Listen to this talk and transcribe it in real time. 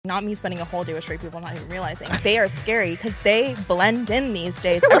Not me spending a whole day with straight people not even realizing. They are scary because they blend in these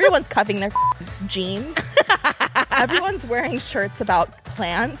days. Everyone's cuffing their jeans. Everyone's wearing shirts about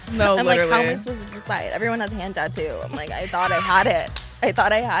plants. No, I'm literally. like, how am I supposed to decide? Everyone has a hand tattoo. I'm like, I thought I had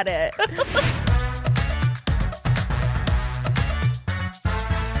it.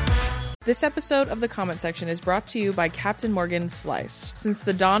 This episode of The Comment Section is brought to you by Captain Morgan Sliced. Since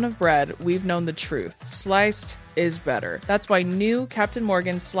the dawn of bread, we've known the truth. Sliced is better. That's why new Captain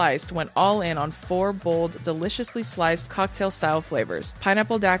Morgan Sliced went all in on 4 bold, deliciously sliced cocktail-style flavors.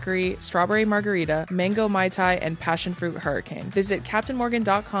 Pineapple daiquiri, strawberry margarita, mango mai tai, and passion fruit hurricane. Visit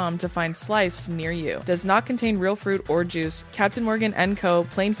CaptainMorgan.com to find Sliced near you. Does not contain real fruit or juice. Captain Morgan & Co.,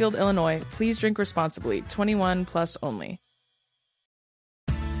 Plainfield, Illinois. Please drink responsibly. 21 plus only.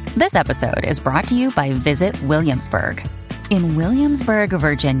 This episode is brought to you by Visit Williamsburg. In Williamsburg,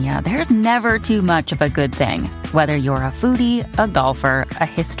 Virginia, there's never too much of a good thing. Whether you're a foodie, a golfer, a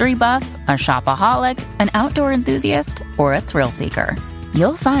history buff, a shopaholic, an outdoor enthusiast, or a thrill seeker,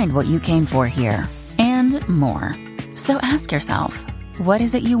 you'll find what you came for here and more. So ask yourself, what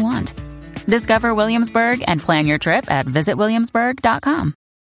is it you want? Discover Williamsburg and plan your trip at visitwilliamsburg.com.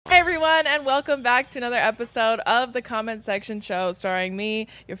 Hey everyone, and welcome back to another episode of The Comment Section Show, starring me,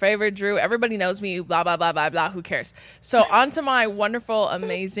 your favorite Drew. Everybody knows me, blah, blah, blah, blah, blah, who cares? So on to my wonderful,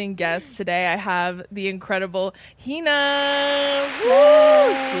 amazing guests. Today I have the incredible Hina.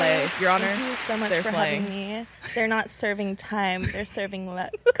 Slay. Your Honor. Thank you so much for having me. They're not serving time, they're serving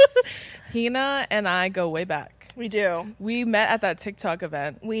looks. Hina and I go way back. We do. We met at that TikTok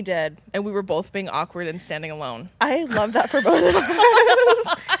event. We did. And we were both being awkward and standing alone. I love that for both of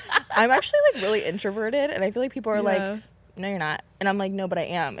us. I'm actually like really introverted, and I feel like people are like, no, you're not. And I'm like, no, but I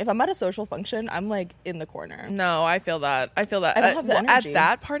am. If I'm at a social function, I'm like in the corner. No, I feel that. I don't have the energy. At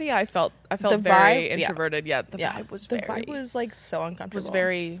that party, I felt the very vibe, introverted. Yeah, the vibe was the vibe was like so uncomfortable. Was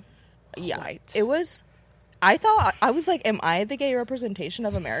very light. It was. I thought, I was like, am I the gay representation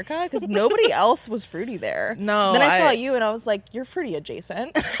of America? Because nobody else was fruity there. No. Then I saw you and I was like, you're fruity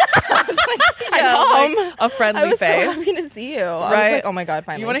adjacent. I was like, I'm home. Like a friendly face. I was so happy to see you. Right? I was like, oh my God,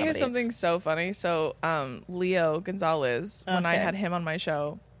 finally. You want to hear something so funny? So Leo Gonzalez, when I had him on my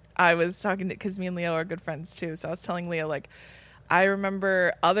show, I was talking to, because me and Leo are good friends too. So I was telling Leo, like, I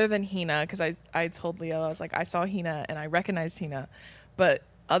remember, other than Hina, because I told Leo, I was like, I saw Hina and I recognized Hina. But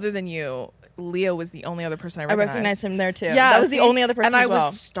other than you, Leo was the only other person I recognized. I recognized him there too. Yeah, that was the only other person and as well. I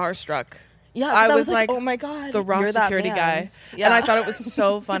was starstruck. Yeah, I was like, oh my God, the raw security guy. Yeah. And I thought it was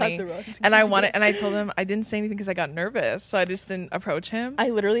so funny. And I told him I didn't say anything because I got nervous, so I just didn't approach him. I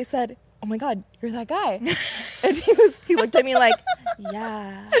literally said, oh my God, you're that guy. And he looked at me like,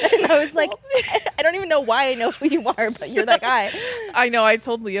 yeah. And I was like, I don't even know why I know who you are, but you're that guy. I know. I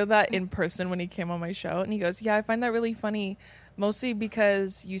told Leo that in person when he came on my show, and he goes, yeah, I find that really funny. Mostly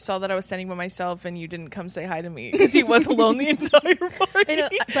because you saw that I was standing by myself and you didn't come say hi to me because he was alone the entire party. I know,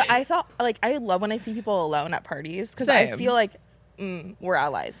 but I thought, like, I love when I see people alone at parties because I feel like we're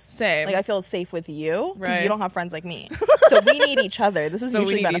allies. Same. Like, I feel safe with you because you don't have friends like me. So we need each other. This is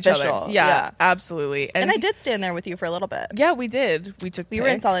mutually beneficial. Yeah, absolutely. And I did stand there with you for a little bit. Yeah, we did. We were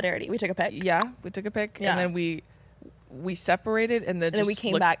in solidarity. We took a pic. Yeah, we took a pic. Yeah. And then we separated and then we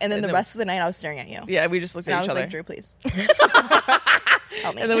came back, and then the rest of the night I was staring at you. Yeah, we just looked at each other. I was like, Drew, please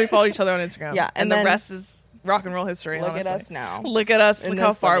help me. And then we followed each other on Instagram. Yeah, and the rest is rock and roll history. Look at us now. Look at us. Look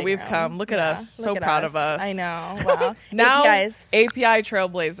how far we've come. Look at us. So proud of us. I know. Wow. Now APIs. API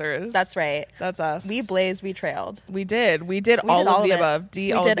Trailblazers. That's right. That's us. We blazed. We trailed. We did all of the above.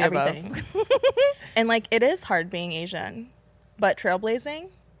 We did everything. And like, it is hard being Asian, but trailblazing.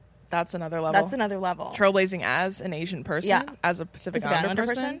 That's another level. Trailblazing as an Asian person, as a Pacific Islander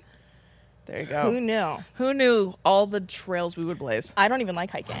person. There you go. Who knew all the trails we would blaze? I don't even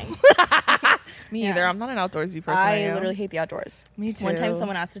like hiking. Me either. I'm not an outdoorsy person. I literally hate the outdoors. Me too. One time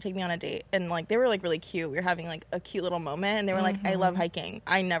someone asked to take me on a date, and like, they were like really cute. We were having like a cute little moment, and they were like, I love hiking.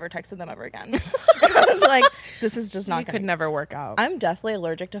 I never texted them ever again. I was like, this is just not could never work out. I'm deathly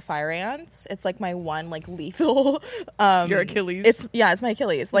allergic to fire ants. It's like my one like lethal your Achilles. It's my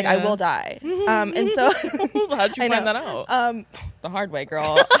Achilles. Like, I will die. And so how'd you find that out? The hard way,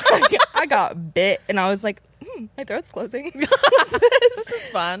 girl. I got bit, and I was like, my throat's closing. This is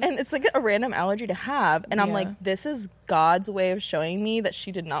fun. And it's like a random allergy to have, and I'm like, this is God's way of showing me that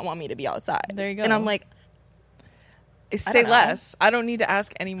she did not want me to be outside. There you go. And I'm like, say less. I don't need to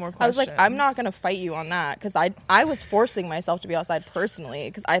ask any more questions. I was like, I'm not going to fight you on that, because I was forcing myself to be outside personally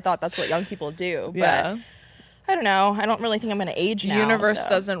because I thought that's what young people do. But I don't know. I don't really think I'm going to age now. The universe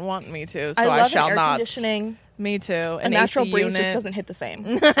doesn't want me to, so I love shall air not. Conditioning. Me too. A natural breeze just doesn't hit the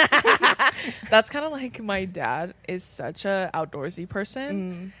same. That's kind of like my dad is such a outdoorsy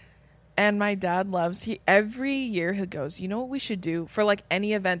person. And my dad loves, every year he goes, you know what we should do for like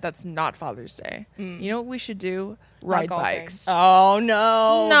any event that's not Father's Day? You know what we should do? Ride bikes. Oh,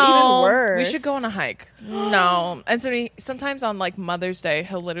 no. Even worse. We should go on a hike. No. And so sometimes on like Mother's Day,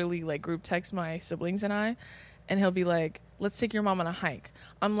 he'll literally like group text my siblings and I, and he'll be like, let's take your mom on a hike.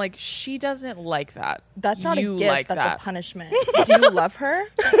 I'm like, she doesn't like that. That's not you a gift. like that's that. A punishment. Do you love her?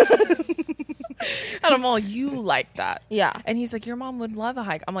 And I'm all, you like that. Yeah. And he's like, your mom would love a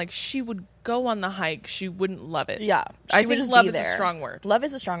hike. I'm like, she would go on the hike. She wouldn't love it. Yeah. I think love is a strong word. Love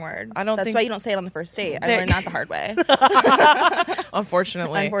is a strong word. That's think why you don't say it on the first date. I learned that the hard way.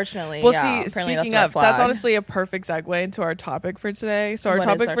 Unfortunately. Well, see, speaking of, that's honestly a perfect segue into our topic for today. So our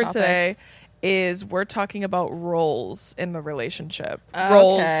topic for today is we're talking about roles in the relationship.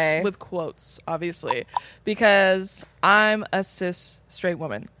 Roles with quotes, obviously. Because I'm a cis straight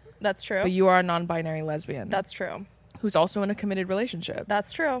woman. That's true. But you are a non-binary lesbian. That's true. Who's also in a committed relationship.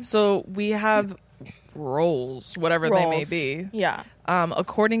 That's true. So we have roles, whatever they may be. Yeah.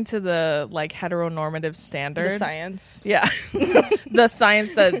 According to the like heteronormative standard. The science. Yeah. The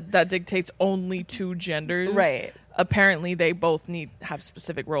science that dictates only two genders. Right. Apparently they both have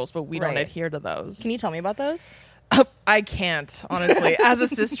specific roles, but we don't adhere to those. Can you tell me about those? I can't, honestly. As a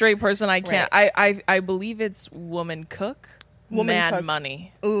cis straight person, I can't. Right. I believe it's woman cook. Man cook.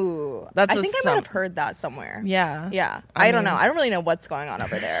 Money. Ooh. I think I might have heard that somewhere. Yeah. Yeah. I don't know. I don't really know what's going on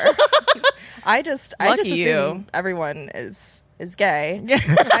over there. I just assume everyone is gay. Yeah.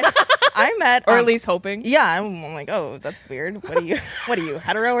 I met or at least hoping. Yeah, I'm like, oh, that's weird. What are you,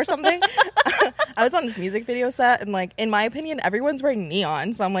 hetero or something? I was on this music video set, and like, in my opinion, everyone's wearing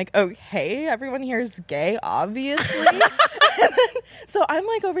neon. So I'm like, okay, everyone here is gay, obviously. So I'm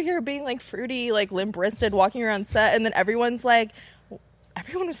like over here being like fruity, like limp-wristed, walking around set, and then everyone's like,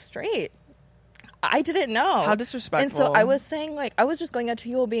 everyone was straight. I didn't know. How disrespectful. And so I was saying, like, I was just going up to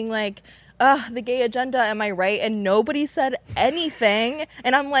people being like, the gay agenda, am I right? And nobody said anything.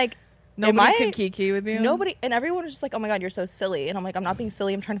 And I'm like, nobody could kiki with you? Nobody. And everyone was just like, oh my God, you're so silly. And I'm like, I'm not being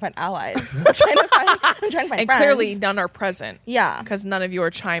silly. I'm trying to find allies. I'm trying to find and friends. Clearly none are present. Yeah. Because none of you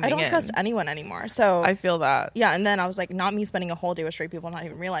are chiming in. I don't trust anyone anymore. So I feel that. Yeah. And then I was like, not me spending a whole day with straight people, not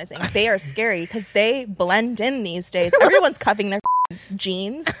even realizing. They are scary because they blend in these days. Everyone's cuffing their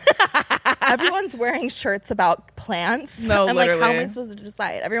jeans. Everyone's wearing shirts about plants. No, I'm literally. like, how am I supposed to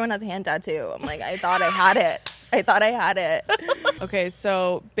decide? Everyone has a hand tattoo. I'm like, I thought I had it. Okay,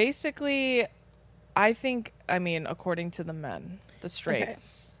 so basically, I mean, according to the men, the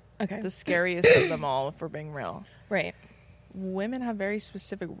straights, okay. The scariest of them all, if we're being real. Right. Women have very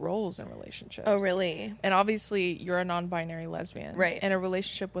specific roles in relationships. Oh, really? And obviously, you're a non-binary lesbian. Right. In a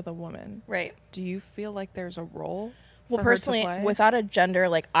relationship with a woman. Right. Do you feel like there's a role? Well, personally, without a gender,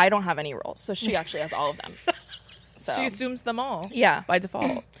 like, I don't have any roles. So she actually has all of them. So she assumes them all. Yeah. By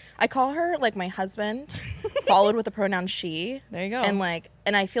default. I call her like my husband, followed with the pronoun she. There you go.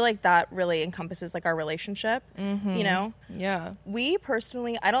 And I feel like that really encompasses like our relationship. Mm-hmm. You know? Yeah. We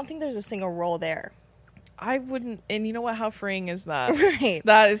personally, I don't think there's a single role there. I wouldn't, and you know what? How freeing is that? Right.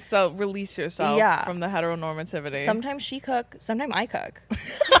 That is so, release yourself from the heteronormativity. Sometimes she cook, sometimes I cook.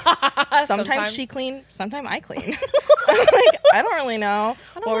 Sometimes she clean, sometimes I clean. Like, I don't really know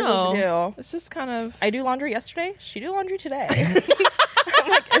what we're supposed to do. It's just kind of... I do laundry yesterday, she do laundry today. I'm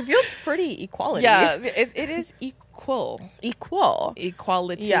like, it feels pretty equality. Yeah, it is equal.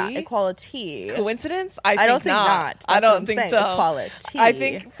 Equality. Yeah, equality. Coincidence? I don't think not. I don't think so. Equality. I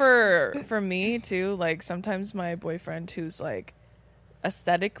think for me too, like sometimes my boyfriend who's like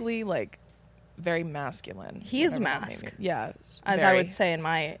aesthetically like very masculine. He is mask. Yeah. As I would say in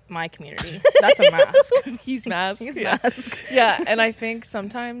my community. That's a mask. He's mask. He's mask. Yeah, and I think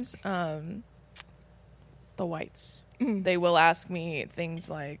sometimes the whites, they will ask me things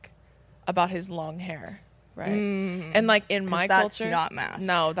like about his long hair. Right. And like in my culture, that's not mask.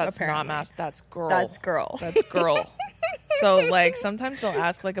 No, that's apparently. not mask. That's girl. That's girl. That's girl. So like sometimes they'll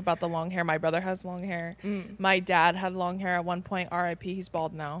ask like about the long hair. My brother has long hair. My dad had long hair at one point. R.I.P. He's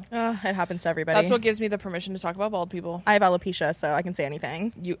bald now. It happens to everybody. That's what gives me the permission to talk about bald people. I have alopecia, so I can say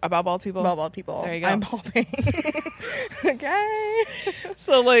anything. You about bald people? About bald people. There you go. I'm balding. Okay.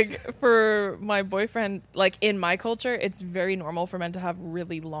 So like for my boyfriend, like in my culture, it's very normal for men to have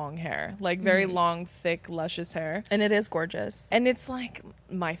really long hair, like very long, thick, luscious hair, and it is gorgeous. And it's like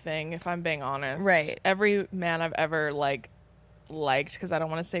my thing, if I'm being honest. Right. Every man I've ever liked, because I don't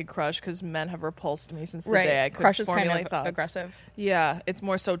want to say crush, because men have repulsed me since the day I could crush is formulate kind of thoughts. aggressive. Yeah, it's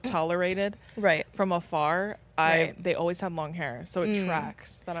more so tolerated. Right. From afar. they always had long hair, so it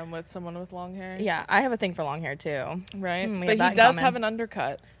tracks that I'm with someone with long hair. Yeah, I have a thing for long hair too. Right, but he does have an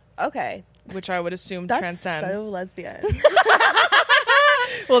undercut. Okay, which I would assume that's transcends. so lesbian.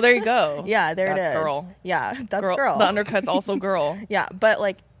 Well, there you go. Yeah, that's it is. Girl. Yeah, that's girl. The undercut's also girl. Yeah, but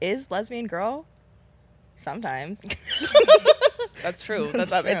like, is lesbian girl? Sometimes. That's true.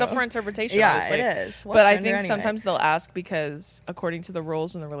 It's up for interpretation. Yeah, obviously. it is. But I think sometimes they'll ask because according to the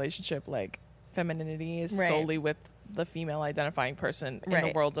rules in the relationship, like femininity is solely with the female identifying person in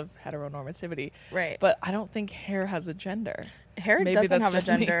the world of heteronormativity. Right. But I don't think hair has a gender. Hair doesn't have a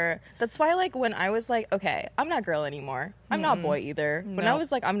gender. That's why, like, when I was like, okay, I'm not girl anymore. I'm not boy either. When I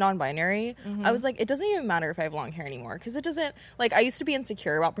was like, I'm non-binary, I was like, it doesn't even matter if I have long hair anymore. Because it doesn't, like, I used to be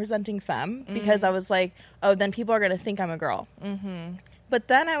insecure about presenting femme because I was like, oh, then people are going to think I'm a girl. But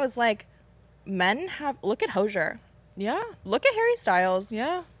then I was like, look at Hosier. Yeah. Look at Harry Styles.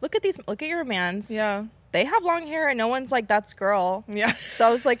 Yeah. Look at your mans. Yeah. They have long hair and no one's like, that's girl. Yeah. So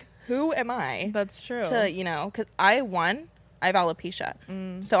I was like, who am I? That's true. To, because I have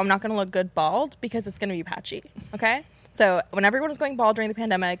alopecia. So I'm not going to look good bald because it's going to be patchy. Okay? So when everyone was going bald during the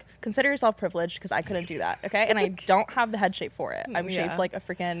pandemic, consider yourself privileged because I couldn't do that. Okay? And I don't have the head shape for it. I'm shaped like a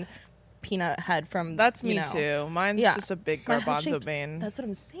freaking peanut head from That's me too. Mine's just a big garbanzo bean. That's what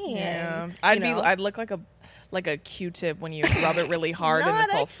I'm saying. Yeah. I'd look like a Q-tip when you rub it really hard and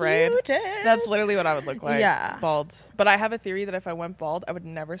it's all frayed. Q-tip. That's literally what I would look like. Yeah. Bald. But I have a theory that if I went bald, I would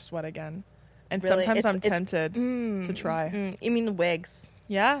never sweat again. And really? sometimes I'm tempted to try. You mean the wigs?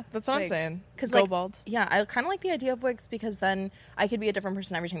 Yeah, that's what Wigs. I'm saying. Cause Go bald. Yeah, I kind of like the idea of wigs because then I could be a different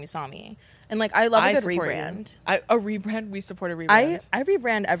person every time you saw me. And like, I love a good rebrand. A rebrand? We support a rebrand. I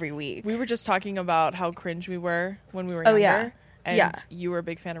rebrand every week. We were just talking about how cringe we were when we were younger. Yeah. And you were a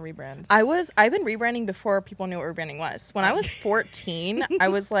big fan of rebrands. I've been rebranding before people knew what rebranding was. When I was 14, I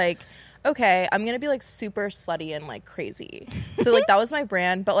was like, okay, I'm going to be like super slutty and like crazy. So like that was my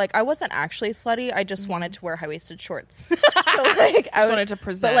brand, but like I wasn't actually slutty. I just wanted to wear high-waisted shorts. So like I wanted to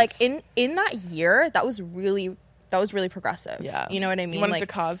present. But like in that year, that was really progressive. Yeah. You know what I mean? You wanted like, to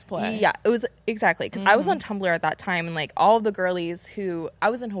cosplay. Yeah, it was exactly because I was on Tumblr at that time and like all of the girlies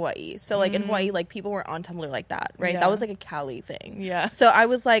I was in Hawaii. So like in Hawaii, like people were on Tumblr like that, right? Yeah. That was like a Cali thing. Yeah. So I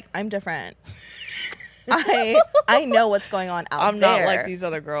was like, I'm different. I know what's going on out there. I'm not like these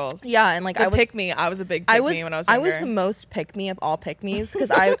other girls. Yeah, and like I was a big pick-me when I was younger. I was the most pick-me of all pick-me's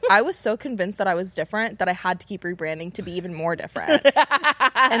because I was so convinced that I was different that I had to keep rebranding to be even more different.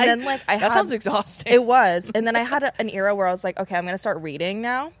 And then like that sounds exhausting. It was. And then I had an era where I was like, okay, I'm going to start reading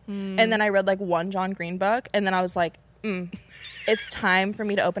now. And then I read like one John Green book and then I was like, it's time for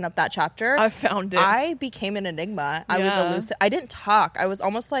me to open up that chapter. I found it. I became an enigma. I was elusive. I didn't talk. I was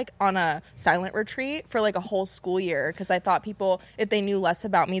almost like on a silent retreat for like a whole school year because I thought people, if they knew less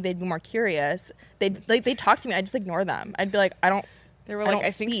about me, they'd be more curious. They'd talk to me. I'd just ignore them. I'd be like, They were like,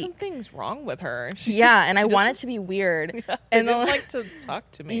 I think something's wrong with her. And I wanted to be weird. Yeah, and they didn't like to talk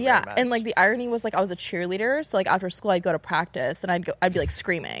to me. Yeah, very much. and like the irony was like I was a cheerleader, so like after school I'd go to practice and I'd be like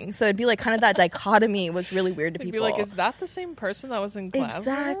screaming. So it'd be like kind of that dichotomy was really weird to people. Be like, is that the same person that was in class?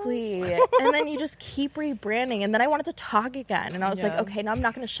 Exactly. And then you just keep rebranding, and then I wanted to talk again, and I was like, okay, now I'm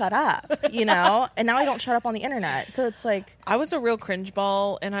not going to shut up, and now I don't shut up on the internet. So it's like I was a real cringe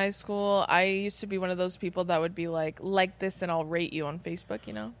ball in high school. I used to be one of those people that would be like this, and I'll rate you on Facebook.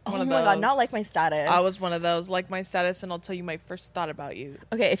 You know. Oh my god, not like my status. I was one of those, like my status, and I'll tell you my first thought about you.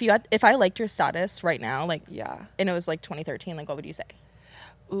 Okay, if I liked your status right now, like yeah, and it was like 2013, like what would you say?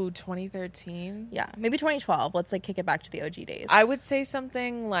 Ooh, 2013? Yeah, maybe 2012. Let's like kick it back to the OG days. I would say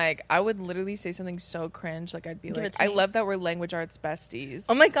something like, I would literally say something so cringe. Like I'd be like, I love that we're language arts besties.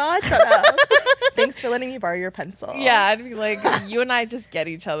 Oh my god, shut up. Thanks for letting me borrow your pencil. Yeah, I'd be like, you and I just get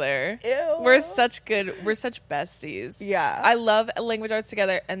each other. Ew. We're such besties. Yeah. I love language arts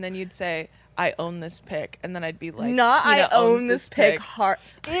together. And then you'd say, I own this pic. And then I'd be like, not Hina I own this pic hard.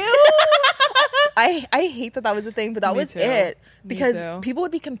 Ew. I hate that was a thing, but that was it. Because people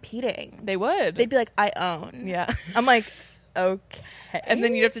would be competing. They would. They'd be like, I own. Yeah. I'm like, okay. And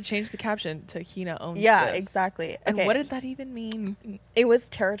then you'd have to change the caption to Hina owns Yeah, this. Exactly. And what did that even mean? It was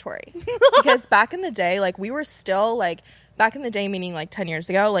territory. Because back in the day, like we were still like, back in the day meaning like 10 years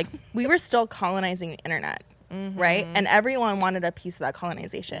ago, like we were still colonizing the internet. Mm-hmm. Right, and everyone wanted a piece of that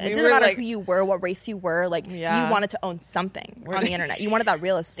colonization. It didn't matter like, who you were, what race you were. Like you wanted to own something on the internet. You wanted that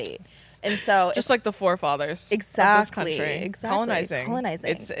real estate, and so just like the forefathers, exactly, of this country. Exactly,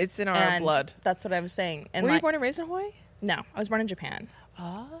 colonizing. It's in our blood. That's what I was saying. And were you born and raised in Hawaii? No, I was born in Japan.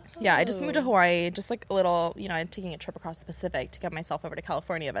 Oh. Yeah, I just moved to Hawaii, just like a little, I'm taking a trip across the Pacific to get myself over to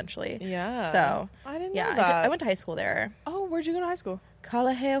California eventually. Yeah. So I didn't know that. I went to high school there. Oh, where'd you go to high school?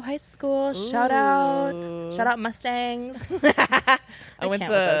 Kalaheo High School. Shout out Mustangs. I went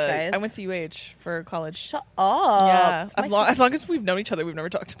can't with those guys. I went to UH for college. Shut up. Yeah, as long as we've known each other, we've never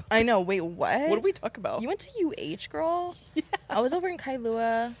talked about. I know. Wait, what? What did we talk about? You went to UH, girl? Yeah. I was over in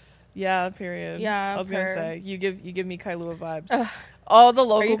Kailua. Yeah, period. Yeah, I was gonna say you give me Kailua vibes. Ugh. All the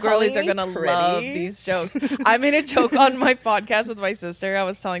local you girlies calling are gonna me pretty? love these jokes. I made a joke on my podcast with my sister. I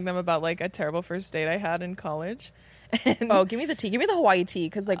was telling them about like a terrible first date I had in college. Oh, give me the tea. Give me the Hawaii tea.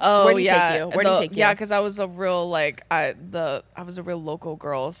 Because like, where do you take you? Where do you take you? Yeah, because I was a real like I was a real local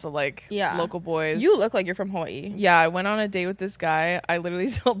girl. So like, local boys. You look like you're from Hawaii. Yeah, I went on a date with this guy. I literally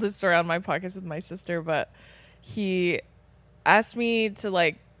told this story on my podcast with my sister, but he asked me to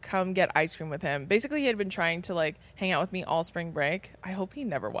like come get ice cream with him. Basically, he had been trying to like hang out with me all spring break. I hope he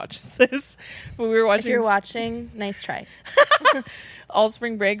never watches this. But we were watching. If you're watching, nice try. All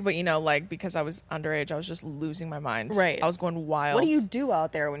spring break, but you know, like because I was underage, I was just losing my mind. Right. I was going wild. What do you do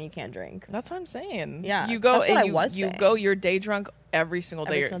out there when you can't drink? That's what I'm saying. Yeah, you go that's and what you, I was you saying. go. You're day drunk every single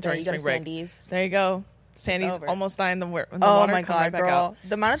day during You go to spring break. Sandy's. There you go. Sandy's over. almost dying in the water. Oh my come god, right back girl! out.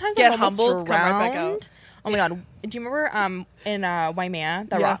 The amount of times Get I'm almost humbled, come right back drowned. out. Oh my god! Do you remember in Waimea,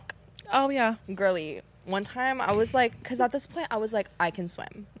 the Yeah. rock? Oh yeah. Girly, one time I was like, because at this point I was like, I can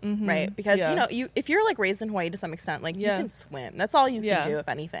swim, right? Because Yeah. you know, if you're like raised in Hawaii to some extent, like Yeah. you can swim. That's all you can Yeah. do, if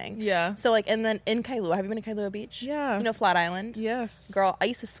anything. Yeah. So like, and then in Kailua, have you been to Kailua Beach? Yeah. You know, Flat Island. Yes. Girl, I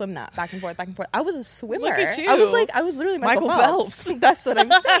used to swim that back and forth, back and forth. I was a swimmer. Look at you. I was literally Michael Phelps. That's what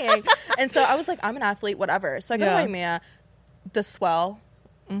I'm saying. And so I was like, I'm an athlete, whatever. So I go to Yeah. Waimea, the swell.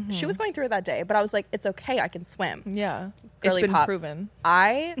 She was going through it that day, but I was like, it's okay, I can swim. Yeah. Girly It's been pop. proven.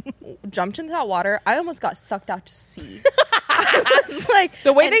 I jumped into that water. I almost got sucked out to sea. I was like,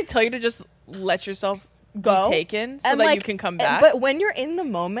 The way and they tell you to just let yourself go be taken so and that like, you can come and- back. But when you're in the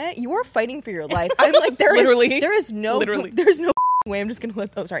moment, you are fighting for your life. I'm like, there is no way I'm just gonna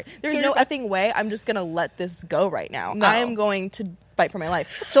let. Oh, sorry. There's no effing way I'm just gonna let this go right now. No. I am going to fight for my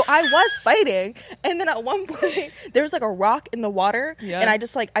life. So I was fighting, and then at one point there was like a rock in the water, and I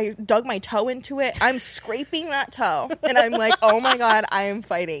just like I dug my toe into it. I'm scraping that toe, and I'm like, oh my god, I am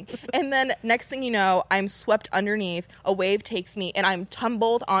fighting. And then next thing you know, I'm swept underneath. A wave takes me, and I'm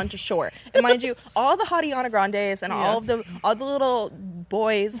tumbled onto shore. And mind you, all the Hadiana Grandes and all the little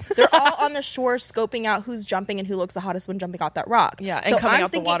boys, they're all on the shore scoping out who's jumping and who looks the hottest when jumping off that rock. Yeah, and coming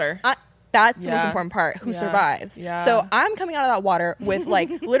out the water. That's the most important part. Who survives? Yeah. So I'm coming out of that water with like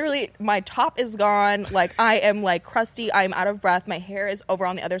literally my top is gone. Like I am like crusty. I'm out of breath. My hair is over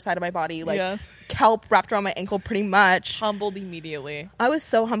on the other side of my body. Like kelp wrapped around my ankle pretty much. Humbled immediately. I was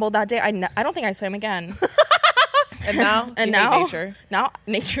so humbled that day. I don't think I swam again. And now and you now hate nature. Now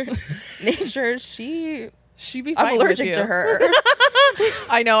nature she be I'm fighting allergic with to you. her.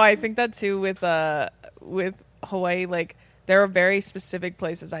 I know. I think that too with Hawaii. Like there are very specific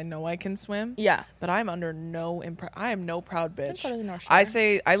places I know I can swim. Yeah, but I'm under no I am no proud bitch. Go to the North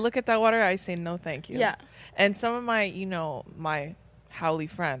Shore. I look at that water. I say no, thank you. Yeah, and some of my my Howley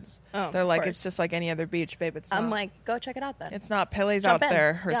friends, they're like, it's just like any other beach, babe. It's not. I'm like, go check it out then. It's not. Pele's Jump out in.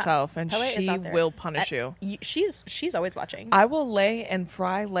 there herself, and Pele is she out there. will punish you. She's always watching. I will lay and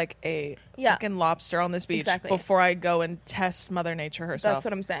fry like a fucking lobster on this beach before I go and test Mother Nature herself. That's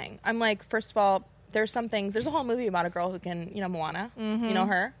what I'm saying. I'm like, first of all, there's some things. There's a whole movie about a girl who can, Moana. Mm-hmm. You know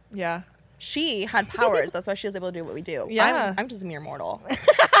her? Yeah. She had powers. That's why she was able to do what we do. Yeah. I'm just a mere mortal.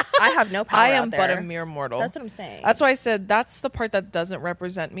 I have no power. I am out there. but a mere mortal. That's what I'm saying. That's why I said that's the part that doesn't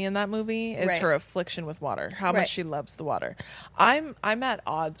represent me in that movie is Right. her affliction with water. How Right. much she loves the water. I'm at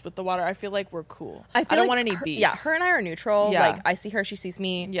odds with the water. I feel like we're cool. I feel don't like want any her, beef. Yeah, her and I are neutral. Yeah. Like I see her, she sees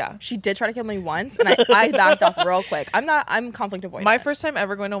me. Yeah. She did try to kill me once, and I backed off real quick. I'm conflict avoidant. My first time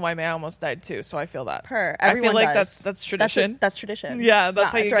ever going to Waimea, I almost died too. So I feel that. Everyone I feel like does. that's tradition. That's tradition. Yeah,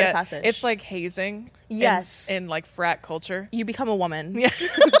 that's how you it's a rite get. of passage. It's like hazing. Yes. In like frat culture. You become a woman. Yeah.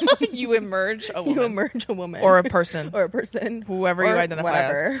 You emerge a woman. You emerge a woman. Or a person. Or a person. Whoever you identify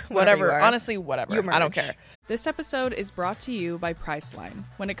as. Whatever you are. Honestly, whatever. You I don't emerge. care. This episode is brought to you by Priceline.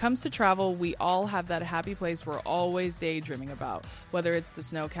 When it comes to travel, we all have that happy place we're always daydreaming about. Whether it's the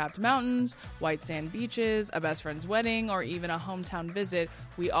snow-capped mountains, white sand beaches, a best friend's wedding, or even a hometown visit,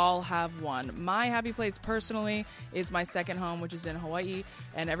 we all have one. My happy place personally is my second home, which is in Hawaii.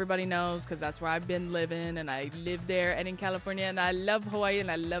 And everybody knows because that's where I've been living and I live there and in California. And I love Hawaii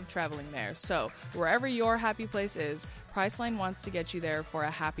and I love traveling there. So wherever your happy place is, Priceline wants to get you there for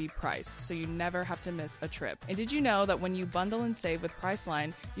a happy price, so you never have to miss a trip. And did you know that when you bundle and save with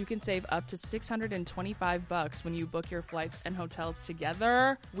Priceline, you can save up to $625 when you book your flights and hotels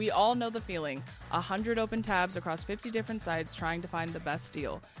together? We all know the feeling. 100 open tabs across 50 different sites trying to find the best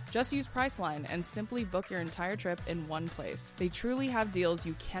deal. Just use Priceline and simply book your entire trip in one place. They truly have deals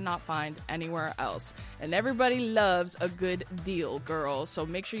you cannot find anywhere else. And everybody loves a good deal, girl. So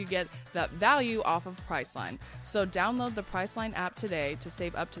make sure you get that value off of Priceline. So download the Priceline app today to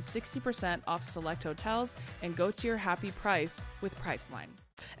save up to 60% off select hotels and go to your happy price with Priceline.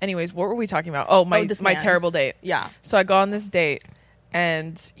 Anyways, what were we talking about? Oh, my terrible date. Yeah. So I go on this date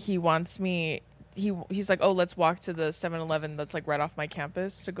and he wants me, he's like, oh, let's walk to the 7-Eleven that's like right off my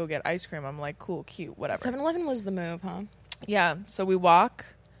campus to go get ice cream. I'm like, cool, cute, whatever. 7-Eleven was the move, huh? Yeah. So we walk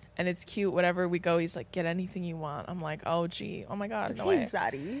and it's cute, whatever. We go, he's like, get anything you want. I'm like, oh gee, oh my god, no way. He's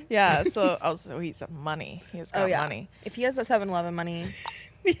zaddy. Yeah. So he's got money. He's got money. If he has that 7-Eleven money.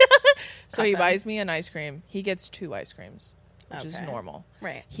 Yeah. So he buys me an ice cream. He gets 2 ice creams, which is normal.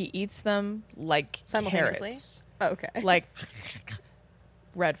 Right. He eats them like simultaneously. Carrots. Oh, okay. Like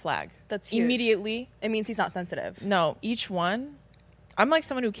red flag. That's huge. Immediately. It means he's not sensitive. No, each one. I'm like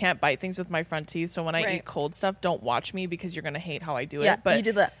someone who can't bite things with my front teeth. So when I eat cold stuff, don't watch me because you're gonna hate how I do it. But you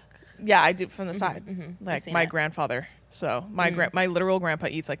do that. Yeah, I do from the side, like my grandfather. So my literal grandpa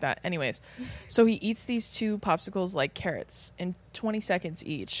eats like that. Anyways, so he eats these 2 popsicles like carrots in 20 seconds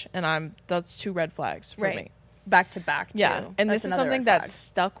each, and that's 2 red flags for me. Back to back, too. Yeah, and That's this is something that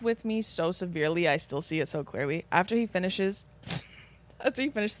stuck with me so severely. I still see it so clearly. After he finishes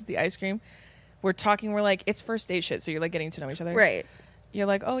the ice cream, we're talking. We're like, it's first date shit. So you're like getting to know each other, right? You're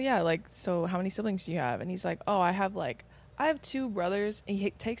like, oh yeah, like, so how many siblings do you have? And he's like, oh, I have 2 brothers. And he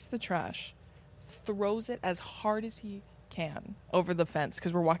takes the trash, throws it as hard as he can over the fence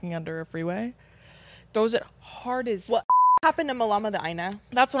because we're walking under a freeway. Throws it hard as. What happened to Malama the Aina?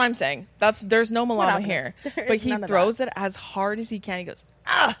 That's what I'm saying. There's no Malama here, but he throws it as hard as he can. He goes,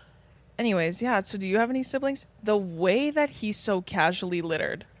 ah. Anyways, yeah. So do you have any siblings? The way that he so casually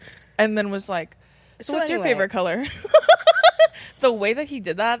littered, and then was like, so what's your favorite color? The way that he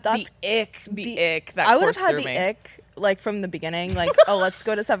did that, the ick that I would have coursed had through the me. ick like from the beginning, like, oh, let's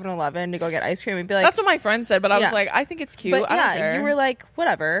go to 7-Eleven to go get ice cream, and be like, that's what my friend said, but I was like, I think it's cute. But I don't care. you were like,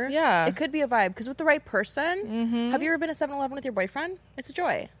 whatever. Yeah, it could be a vibe because with the right person. Have you ever been to 7-Eleven with your boyfriend? It's a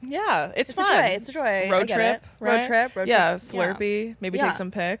joy. Yeah, it's fun. It's a joy. Road trip, right? Road trip. Yeah, Slurpee. Maybe take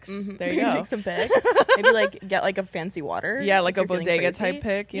some pics. There you go. Take some pics. Maybe like get like a fancy water. Yeah, like a bodega type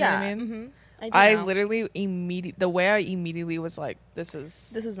pic. You know what I mean? I literally the way I immediately was like, this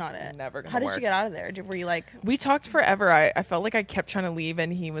is not it. Never gonna work. How did you get out of there? Were you like? We talked forever. I felt like I kept trying to leave,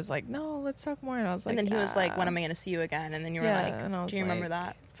 and he was like, no, let's talk more. And I was like, and then he was like, when am I going to see you again? And then you were like, do you remember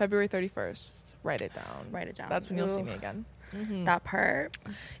that? February 31st. Write it down. That's when you'll see me again. That part.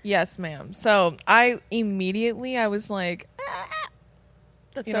 Yes, ma'am. So I was like,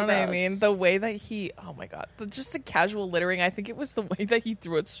 That's you so know gross. what I mean? The way that oh my god, just the casual littering. I think it was the way that he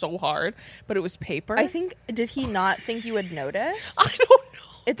threw it so hard, but it was paper. I think, did he not think you would notice? I don't know.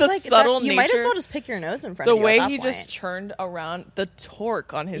 It's the like subtle you nature. might as well just pick your nose in front the of you. way at that he point. just churned around the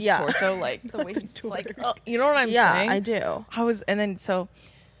torque on his torso, like the way he's like, oh, you know what I'm saying? Yeah, I do.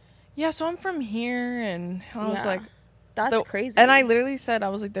 So I'm from here, and I was like, that's crazy. And I literally said, I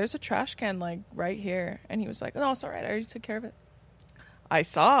was like, there's a trash can like right here, and he was like, no, it's all right, I already took care of it. I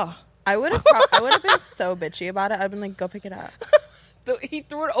saw. I would have been so bitchy about it. I'd been like, go pick it up. He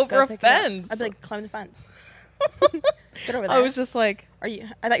threw it over a fence. I'd be like, climb the fence. Get over there. I was just like, I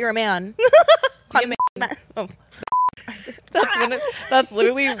thought you were a man. Climb the oh. That's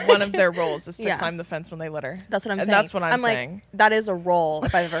literally one of their roles is to climb the fence when they litter. That's what I'm saying. That's what I'm saying. Like, that is a role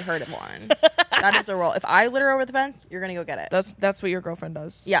if I've ever heard of one. That is a role. If I litter over the fence, you're gonna go get it. That's what your girlfriend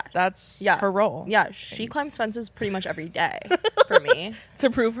does. Yeah. That's her role. Yeah. She climbs fences pretty much every day for me. To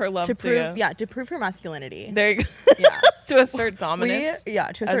prove her love to you. Yeah, to prove her masculinity. There you go. Yeah. To assert dominance.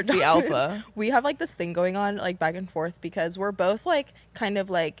 To assert the alpha. We have like this thing going on like back and forth because we're both like kind of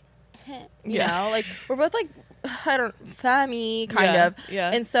like you know, like we're both like fammy kind of.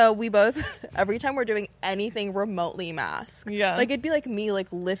 Yeah. And so we both every time we're doing anything remotely masked. Yeah. Like it'd be like me like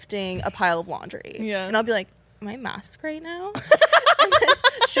lifting a pile of laundry. Yeah. And I'll be like, am I masked right now? And then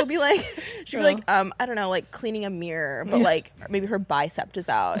she'll be like I don't know, like cleaning a mirror, but like maybe her bicep is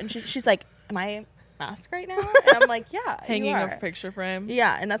out. And she's like, am I mask right now? And I'm like, yeah, hanging a picture frame.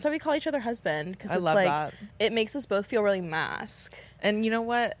 Yeah, and that's why we call each other husband, because it's like that. It makes us both feel really masked. And you know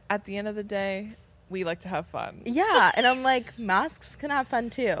what, at the end of the day, we like to have fun. Yeah, and I'm like, masks can have fun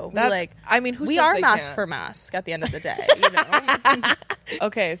too. Who we says are they mask can't? for mask at the end of the day, you know.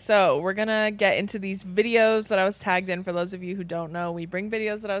 Okay, so we're gonna get into these videos that I was tagged in. For those of you who don't know, we bring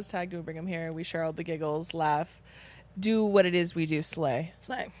videos that I was tagged in, we bring them here, we share all the giggles, laugh, do what it is we do, slay,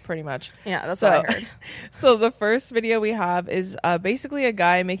 pretty much. Yeah, that's what I heard. So the first video we have is basically a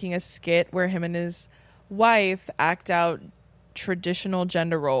guy making a skit where him and his wife act out traditional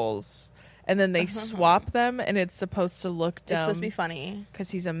gender roles, and then they swap them, and it's supposed to look dumb. It's supposed to be funny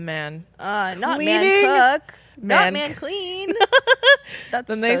because he's a man. Not Cleaning. man cook, not Man man clean. That's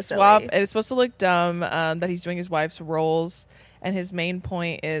then so they swap, silly. and it's supposed to look dumb that he's doing his wife's roles. And his main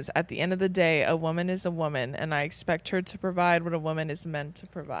point is, at the end of the day, a woman is a woman, and I expect her to provide what a woman is meant to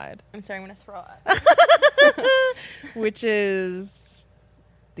provide. I'm sorry, I'm gonna throw up. Which is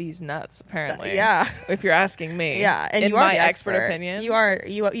these nuts, apparently. Yeah. If you're asking me. Yeah, and in you are my the expert expert. opinion. You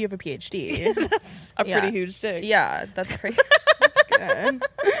have a PhD. That's a pretty huge dick. Yeah, that's crazy. That's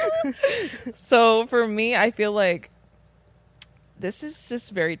good. So for me, I feel like this is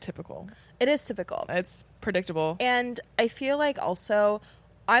just very typical. It is typical. It's predictable. And I feel like also,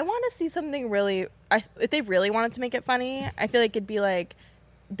 I want to see something really, if they really wanted to make it funny, I feel like it'd be like,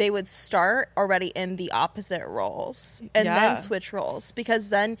 they would start already in the opposite roles and then switch roles, because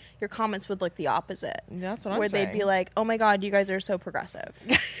then your comments would look the opposite. That's what I'm where saying. they'd be like, oh my God, you guys are so progressive.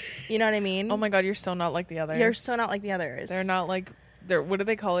 You know what I mean? Oh my God, you're so not like the others. You're so not like the others. They're not like, what do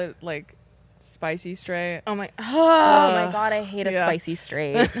they call it? Like spicy straight? Oh my God, I hate a spicy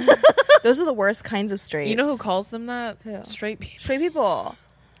straight. Those are the worst kinds of straights. You know who calls them that? Who? Straight people. Straight people.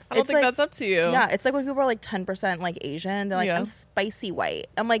 I don't think that's up to you. Yeah, it's like when people are like 10% like Asian, they're like, Yeah. I'm spicy white.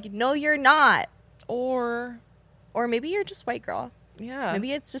 I'm like, no, you're not. Or maybe you're just white girl. yeah.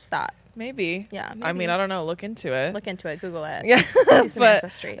 Maybe it's just that. Maybe. Yeah, I maybe. mean, I don't know. Look into it. Look into it. Google it. Yeah. Do some But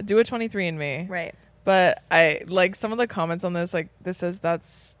ancestry. do a 23andMe. Right. But I like some of the comments on this, like this says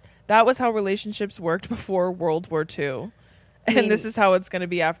that was how relationships worked before World War II. And this is how it's going to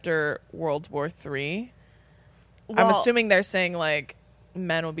be after World War III. I'm assuming they're saying like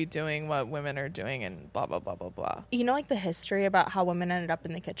men will be doing what women are doing and blah, blah, blah, blah, blah. You know, like the history about how women ended up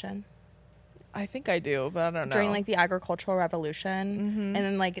in the kitchen I think I do, but I don't know. during like the agricultural revolution. And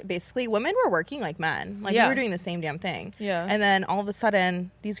then like basically women were working like men. Like we Yeah. were doing the same damn thing. Yeah. And then all of a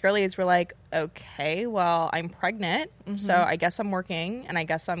sudden these girlies were like, okay, well, I'm pregnant. So I guess I'm working and I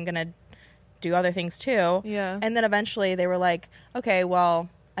guess I'm going to do other things too. Yeah. And then eventually they were like, okay, well,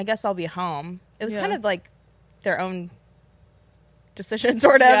 I guess I'll be home. It was Yeah. kind of like their own decision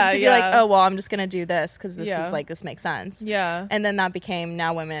sort of to be like, oh, well, I'm just going to do this because this is like, this makes sense. Yeah. And then that became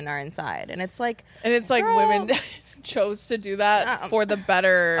now women are inside. And it's like, girl, women chose to do that for the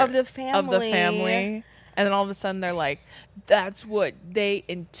better of the family. And then all of a sudden they're like, that's what they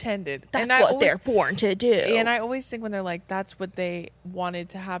intended. That's and what they're born to do. And I always think when they're like, that's what they wanted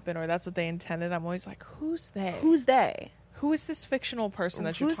to happen or that's what they intended, I'm always like, who's they? Who's they? Who is this fictional person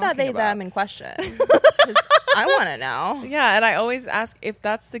that you're Who's talking that they, about? them in question? 'Cause I want to know. Yeah, and I always ask if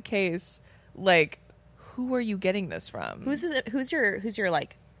that's the case, like, who are you getting this from? Who's your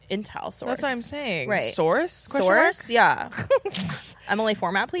like intel source? That's what I'm saying. Right. Source? Question Source? Yeah. Emily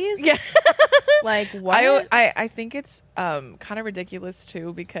format, please. Yeah. Like what? I think it's kind of ridiculous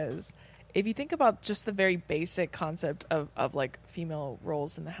too, because if you think about just the very basic concept of like female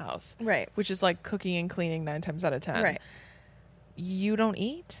roles in the house, Right. which is like cooking and cleaning 9 times out of 10, Right. You don't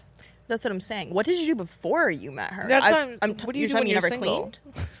eat. That's what I'm saying. What did you do before you met her? That's you're what do you do telling when me you you're never single? cleaned?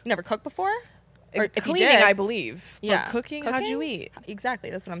 You never cooked before? Or if you Cleaning, did, I believe. yeah. But cooking, how'd you eat? Exactly.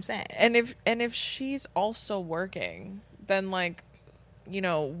 That's what I'm saying. And if she's also working, then like, you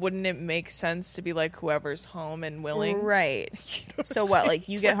know, wouldn't it make sense to be like whoever's home and willing? Right. You know So I'm what? saying? Like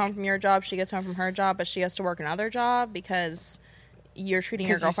you get home from your job, she gets home from her job, but she has to work another job because you're treating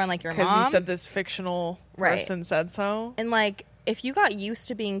your girlfriend like your mom. Because you said this fictional Right. person said so. And like, if you got used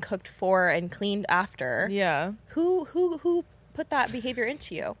to being cooked for and cleaned after, Yeah. who put that behavior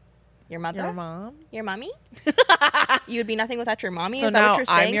into you? Your mother? Your mom? Your mommy? You would be nothing without your mommy? So Is that now what you're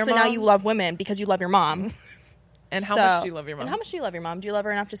I'm saying? your So now mom? you love women because you love your mom. And how much do you love your mom? And how much do you love your mom? Do you love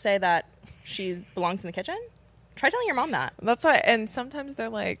her enough to say that she belongs in the kitchen? Try telling your mom that. That's why. And sometimes they're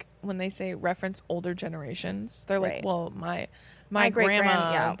like, when they say reference older generations, they're Right. like, well, my great-grand,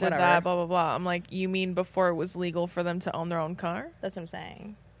 grandma yeah, did whatever. that, blah, blah, blah. I'm like, you mean before it was legal for them to own their own car? That's what I'm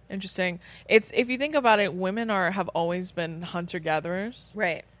saying. Interesting. It's, if you think about it, women have always been hunter-gatherers.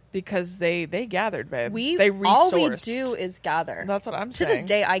 Right. Because they gathered, babe. They resourced. All we do is gather. That's what I'm To saying. this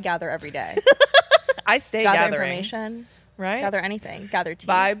day, I gather every day. I stay gather gathering. information. Right? Gather anything. Gather tea.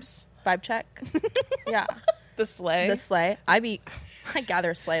 Vibes. Vibe check. Yeah. The sleigh. The sleigh. I be I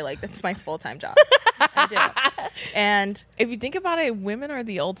gather slay like it's my full-time job. I do. And if you think about it, women are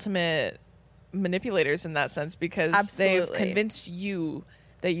the ultimate manipulators in that sense, because absolutely. they've convinced you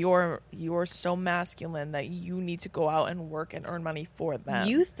that you're so masculine that you need to go out and work and earn money for them.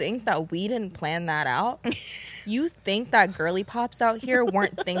 You think that we didn't plan that out? You think that girly pops out here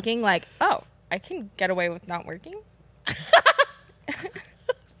weren't thinking like, oh, I can get away with not working?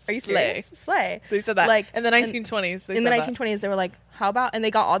 Are you serious? Slay. They said that. Like in the 1920s. In the 1920s, they were like, how about, and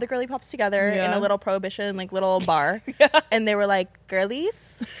they got all the girly pops together in a little prohibition, like little bar. And they were like,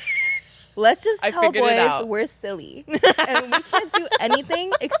 girlies, let's just tell boys we're silly. And we can't do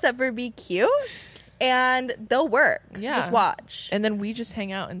anything except for be cute. And they'll work. Yeah. Just watch. And then we just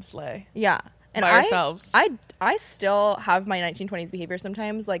hang out and slay. Yeah. And by ourselves. I still have my 1920s behavior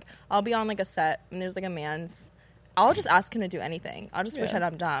sometimes. Like, I'll be on like a set and there's like a man's, I'll just ask him to do anything. I'll just pretend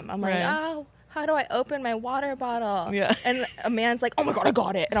I'm dumb. I'm like, oh, how do I open my water bottle? Yeah. And a man's like, oh my God, I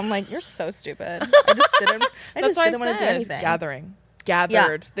got it. And I'm like, you're so stupid. I just didn't want to do anything. Gathered.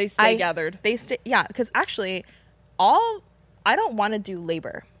 Yeah. They stay gathered. Yeah. Because actually, I don't want to do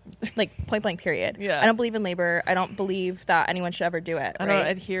labor. Like, point blank, period. Yeah. I don't believe in labor. I don't believe that anyone should ever do it. I don't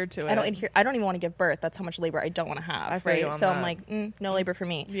adhere to it. I don't even want to give birth. That's how much labor I don't want to have. Right. So I'm like, no labor for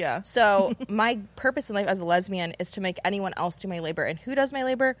me. Yeah. So my purpose in life as a lesbian is to make anyone else do my labor. And who does my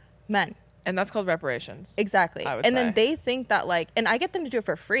labor? Men. And that's called reparations. Exactly. And then they think that like, and I get them to do it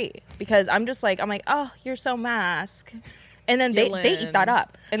for free because I'm like, oh, you're so mask. And then they eat that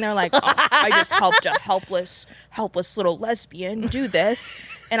up. And they're like, oh, I just helped a helpless little lesbian do this.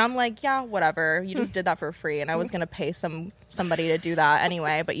 And I'm like, yeah, whatever. You just did that for free. And I was going to pay somebody to do that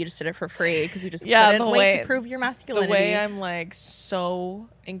anyway, but you just did it for free because you just couldn't wait to prove your masculinity. The way I'm like so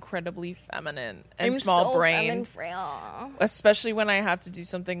incredibly feminine and small brain. Especially when I have to do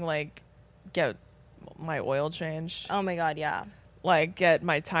something like get my oil changed. Oh my God, yeah. Like get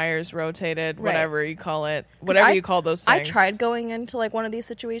my tires rotated, whatever you call it, whatever you call those things. I tried going into like one of these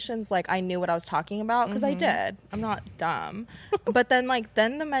situations, like I knew what I was talking about because I did. I'm not dumb. But then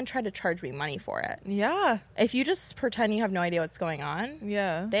the men tried to charge me money for it. Yeah. If you just pretend you have no idea what's going on,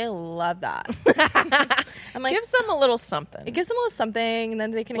 they love that. I'm like, gives them a little something. It gives them a little something, and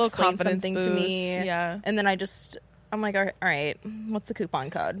then they can explain something boost. To me. Yeah. And then I'm like, all right, what's the coupon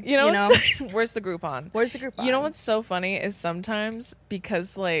code? You know? Where's the Groupon? Where's the Groupon? You know what's so funny is sometimes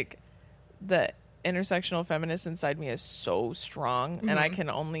because like the intersectional feminist inside me is so strong and I can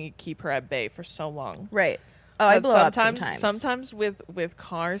only keep her at bay for so long. Right. Oh, I blow up sometimes. Sometimes with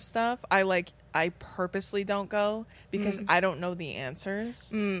car stuff, I purposely don't go because I don't know the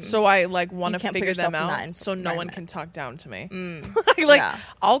answers. So I like want to figure them out so no one can talk down to me.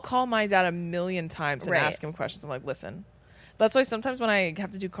 I'll call my dad a million times and ask him questions. I'm like, listen. That's why sometimes when I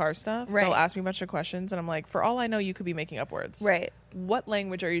have to do car stuff, they'll ask me a bunch of questions and I'm like, for all I know, you could be making up words. Right. What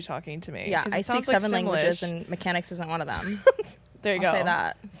language are you talking to me? Yeah, I speak 7 languages and mechanics isn't one of them. There you go. I'll say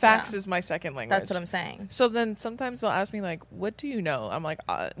that. Fax is my second language. That's what I'm saying. So then sometimes they'll ask me like, what do you know? I'm like,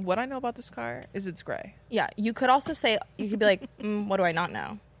 what I know about this car is it's gray. Yeah. You could also say, you could be like, what do I not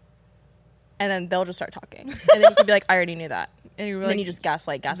know? And then they'll just start talking. And then you could be like, I already knew that. And then you just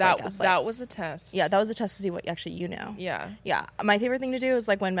gaslight. That was a test. Yeah, that was a test to see what actually you know. Yeah. Yeah. My favorite thing to do is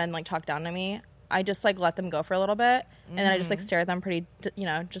like when men like talk down to me, I just like let them go for a little bit. And then I just like stare at them pretty,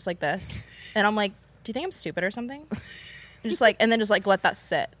 just like this. And I'm like, do you think I'm stupid or something? And then just like let that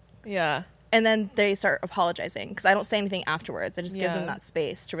sit. Yeah. And then they start apologizing because I don't say anything afterwards. I just give them that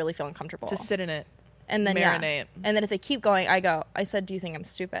space to really feel uncomfortable. To sit in it. And then marinate. And then if they keep going, I said, do you think I'm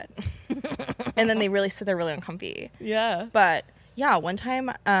stupid? And then they really sit there really uncomfy. Yeah. But yeah, one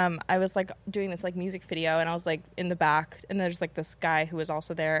time I was like doing this like music video and I was like in the back and there's like this guy who was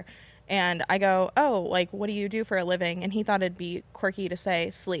also there. And I go, oh, like, what do you do for a living? And he thought it'd be quirky to say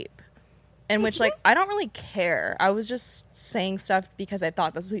sleep. And which, like, I don't really care. I was just saying stuff because I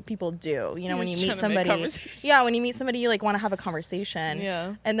thought that's what people do. You know, when you meet somebody. Yeah, when you meet somebody, you, like, want to have a conversation.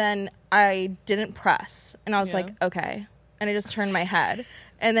 Yeah. And then I didn't press. And I was like, okay. And I just turned my head.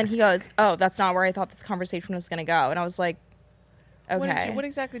 And then he goes, oh, that's not where I thought this conversation was going to go. And I was like, okay. What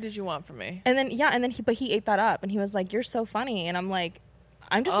exactly did you want from me? And then, he ate that up. And he was like, you're so funny. And I'm like,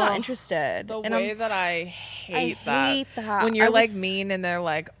 I'm just not interested. The way that I hate that. When you're like mean and they're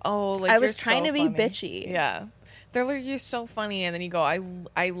like, oh, like I was trying to be bitchy. Yeah. They're like, you're so funny. And then you go,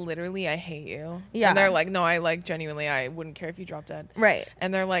 I literally, I hate you. Yeah. And they're like, no, I like genuinely, I wouldn't care if you dropped dead. Right.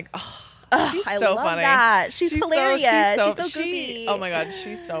 And they're like, she's I so love funny. That. She's hilarious. She's so goofy. Oh my God,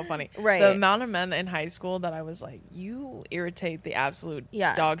 she's so funny. Right. The amount of men in high school that I was like, you irritate the absolute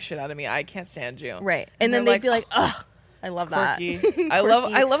dog shit out of me. I can't stand you. Right. And then they'd be like, ugh. I love quirky. that. I love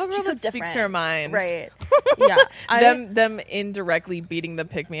a girl She's so that speaks her different. mind. Right. Yeah. Them indirectly beating the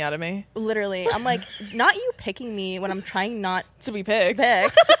pick me out of me. Literally. I'm like, not you picking me when I'm trying not To be picked. to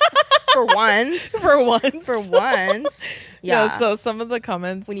pick. For once. For once. For once. Yeah. So some of the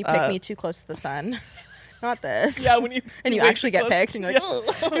comments. When you pick me too close to the sun. Not this. Yeah, when you and you actually get picked and you're like,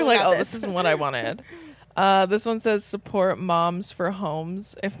 oh, you're like, not oh, this isn't what I wanted. This one says support moms for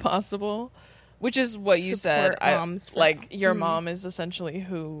homes if possible, which is what you said. Moms for like your mom is essentially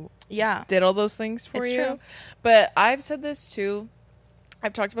who yeah did all those things for it's you. True. But I've said this too.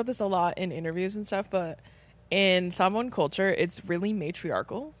 I've talked about this a lot in interviews and stuff, but in Samoan culture, it's really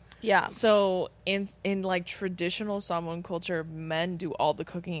matriarchal. Yeah. So in like traditional Samoan culture, men do all the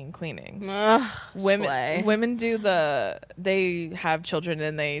cooking and cleaning. Women do they have children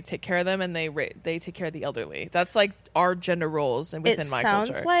and they take care of them and they take care of the elderly. That's like our gender roles and within my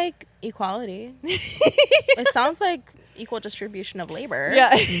culture. It sounds like equality. It sounds like equal distribution of labor.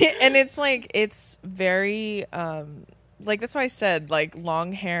 Yeah. And it's like it's very like that's why I said like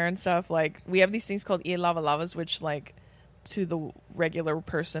long hair and stuff. Like we have these things called ia lava lavas, which like to the regular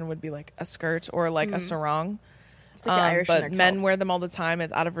person would be like a skirt or like a sarong. It's like the Irish in their but men kilts. wear them all the time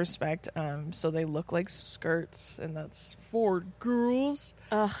out of respect, so they look like skirts, and that's for girls.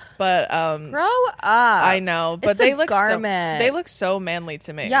 Ugh. But Grow up. I know, but It's they a look garment. they look so manly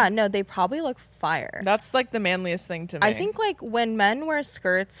to me. Yeah, no, they probably look fire. That's like the manliest thing to me. I think like when men wear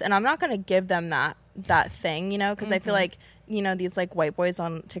skirts, and I'm not gonna give them that thing, you know, because I feel like, you know, these like white boys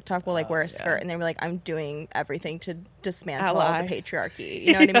on TikTok will like wear a skirt and they're like, I'm doing everything to dismantle all the patriarchy.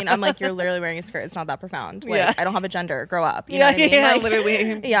 You know what I mean? I'm like, you're literally wearing a skirt. It's not that profound. Like, I don't have a gender. Grow up. You know what I mean? Yeah, Like, literally.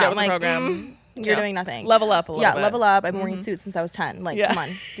 yeah, Get I'm with like, the program. You're doing nothing. Level up a little bit. Level up. I've been wearing suits since I was 10. Like, come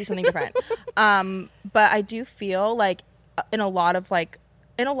on, do something different. But I do feel like in a lot of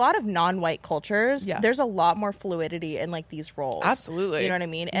non-white cultures, there's a lot more fluidity in like these roles. Absolutely. You know what I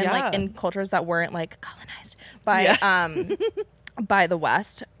mean? And like in cultures that weren't like colonized by the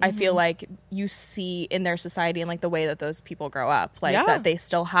West, I feel like you see in their society and like the way that those people grow up, like that they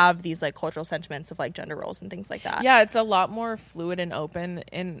still have these like cultural sentiments of like gender roles and things like that. Yeah, it's a lot more fluid and open.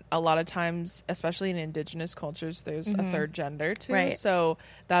 And a lot of times, especially in indigenous cultures, there's a third gender too. Right. So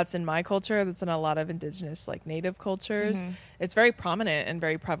that's in my culture. That's in a lot of indigenous, like native cultures. It's very prominent and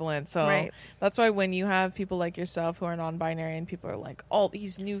very prevalent. So that's why when you have people like yourself who are non-binary and people are like, all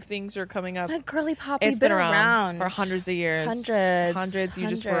these new things are coming up. Like girly pop, It's been around for hundreds of years. Hundreds. You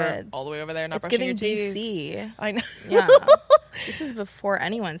just were all the way over there not it's brushing giving your teeth. BC. I know. Yeah. This is before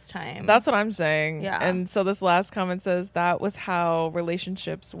anyone's time. That's what I'm saying. Yeah. And so this last comment says that was how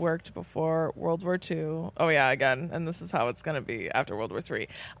relationships worked before World War II. Oh yeah, again. And this is how it's going to be after World War III.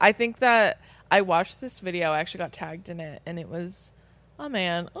 I think that I watched this video. I actually got tagged in it. And it was a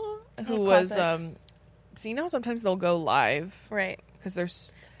man who was... so you know sometimes they'll go live. Right.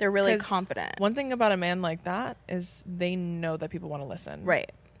 Because they're really confident. One thing about a man like that is they know that people want to listen.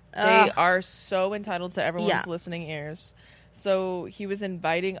 Right. They are so entitled to everyone's listening ears. So he was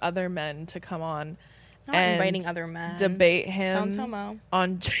inviting other men to come on and inviting other men. Debate him Sounds homo.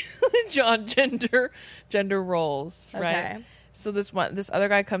 on gender roles, right? Okay. So this other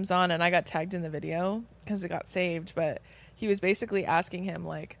guy comes on and I got tagged in the video because it got saved, but he was basically asking him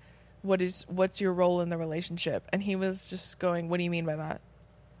like, what's your role in the relationship? And he was just going, what do you mean by that?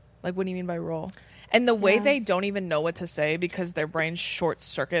 Like, what do you mean by role? And the way they don't even know what to say because their brain short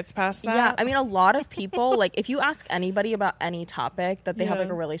circuits past that. Yeah, I mean, a lot of people, like, if you ask anybody about any topic that they have, like,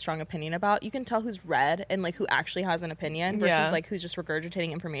 a really strong opinion about, you can tell who's read and, like, who actually has an opinion versus, like, who's just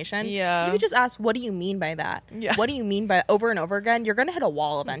regurgitating information. Yeah. 'Cause if you just ask, what do you mean by that? Yeah. What do you mean by over and over again? You're going to hit a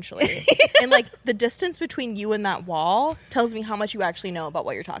wall eventually. And, like, the distance between you and that wall tells me how much you actually know about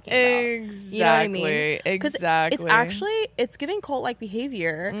what you're talking about. Exactly. You know what I mean? Exactly. It's giving cult-like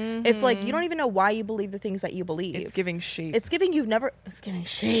behavior if, like, you don't even know why you believe the things that you believe. It's giving sheep. It's giving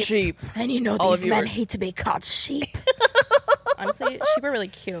sheep. Sheep. And you know All these of you men are- hate to be called sheep. Honestly, sheep are really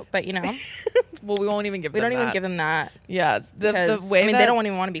cute, but you know, Well, we won't even give we them don't even that. give them that. Yeah. The Because, way I mean, that, they don't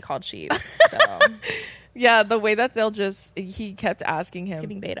even want to be called sheep. So yeah, the way that he kept asking him. it's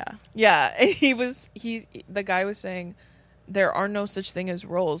giving beta. Yeah, and the guy was saying there are no such thing as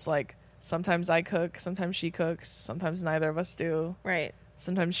roles. Like sometimes I cook, sometimes she cooks, sometimes neither of us do. Right.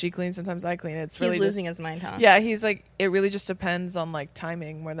 Sometimes she cleans, sometimes I clean. It's He's really losing his mind, huh? Yeah, he's like, it really just depends on like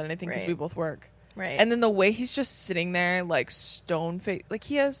timing more than anything because Right. we both work. Right. And then the way he's just sitting there like stone face, like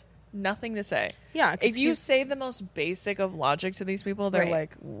he has nothing to say. Yeah. 'cause If you he's- say the most basic of logic to these people, they're Right.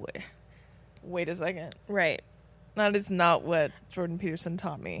 like, wait a second. right. That is not what Jordan Peterson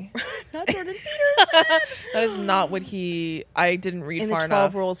taught me. Not Jordan Peterson. That is not what I didn't read In far the 12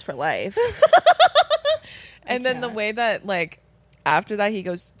 enough. rules for life. And then the way that like after that he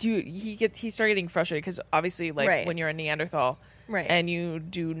goes, he started getting frustrated because obviously like when you're a Neanderthal, right, and you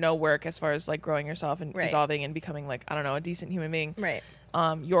do no work as far as like growing yourself and evolving and becoming like, I don't know, a decent human being, right,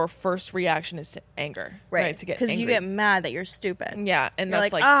 your first reaction is to anger, right? To get because angry. You get mad that you're stupid. Yeah, and you're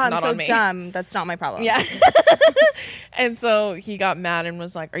that's like I'm not so on me. Dumb. That's not my problem. Yeah. And so he got mad and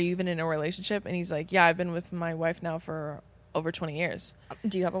was like, "Are you even in a relationship?" And he's like, "Yeah, I've been with my wife now for over 20 years."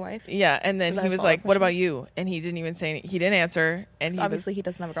 Do you have a wife? Yeah, and then he was like, "What about you?" And he didn't even say he didn't answer. And obviously he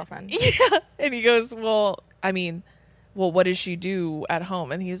doesn't have a girlfriend. Yeah, and he goes, "Well, I mean." Well, what does she do at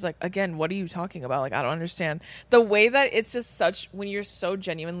home? And he's like, again, what are you talking about? Like, I don't understand. The way that it's just such, when you're so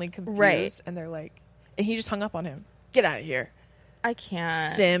genuinely confused, right, and they're like, and he just hung up on him. Get out of here. I can't.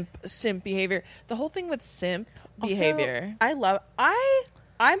 Simp behavior. The whole thing with simp behavior.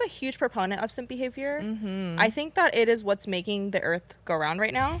 I'm a huge proponent of simp behavior. Mm-hmm. I think that it is what's making the earth go round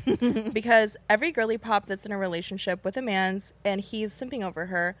right now. Because every girly pop that's in a relationship with a man's and he's simping over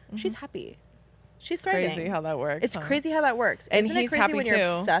her, she's happy. She's thriving. Crazy how that works. It's crazy how that works. And Isn't it crazy when you're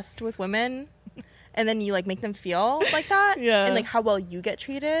obsessed with women and then you like make them feel like that? Yeah. And like how well you get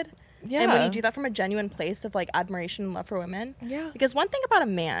treated? Yeah. And when you do that from a genuine place of like admiration and love for women. Yeah. Because one thing about a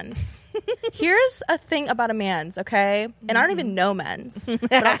man's, here's a thing about a man's, okay? And I don't even know men's,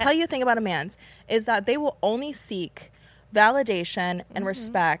 but I'll tell you a thing about a man's is that they will only seek validation and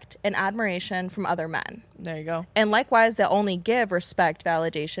respect and admiration from other men. There you go. And likewise, they'll only give respect,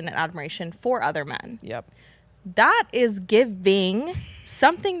 validation, and admiration for other men. Yep. That is giving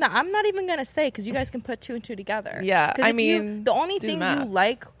something that I'm not even going to say because you guys can put two and two together. Yeah. I mean, the only thing you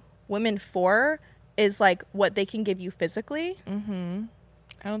like women for is like what they can give you physically. Mm-hmm.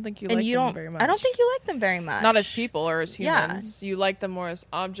 I don't think you like them very much. I don't think you like them very much. Not as people or as humans. Yeah. You like them more as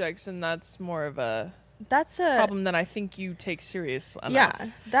objects, and that's more of a problem that I think you take serious enough. Yeah,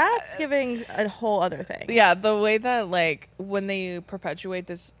 that's giving a whole other thing. Yeah, the way that like when they perpetuate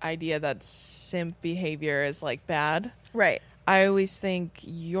this idea that simp behavior is like bad, right? I always think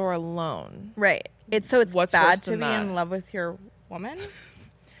you're alone, right? It's what's bad to be in love with your woman.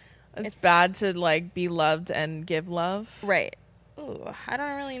 It's bad to like be loved and give love, right? Ooh, I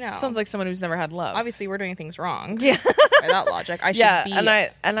don't really know. Sounds like someone who's never had love. Obviously, we're doing things wrong. Yeah, by that logic, I should be.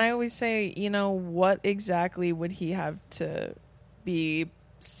 And I always say, you know, what exactly would he have to be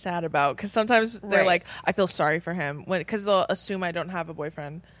sad about? Because sometimes they're like, I feel sorry for him because they'll assume I don't have a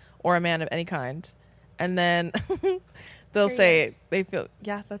boyfriend or a man of any kind, and then they'll say they feel,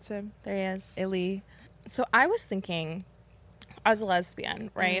 yeah, that's him. There he is, Illy. So I was thinking, as a lesbian,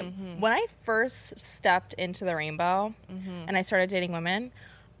 right? Mm-hmm. When I first stepped into the rainbow and I started dating women,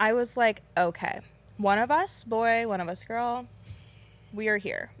 I was like, okay, one of us boy, one of us girl, we are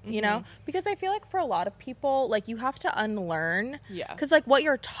here, you know? Because I feel like for a lot of people, like you have to unlearn. Yeah. Because like what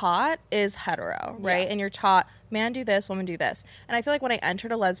you're taught is hetero, right? Yeah. And you're taught man do this, woman do this. And I feel like when I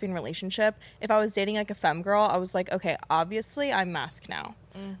entered a lesbian relationship, if I was dating like a femme girl, I was like, okay, obviously I'm masc now.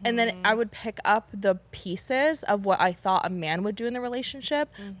 And then I would pick up the pieces of what I thought a man would do in the relationship.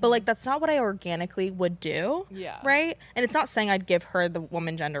 But like that's not what I organically would do. Yeah. Right? And it's not saying I'd give her the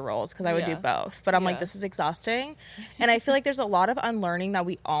woman gender roles because I would do both. But I'm like, this is exhausting. And I feel like there's a lot of unlearning that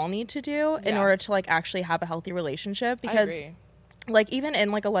we all need to do in order to like actually have a healthy relationship. Because I agree. Like even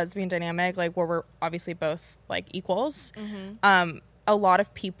in like a lesbian dynamic, like where we're obviously both like equals, a lot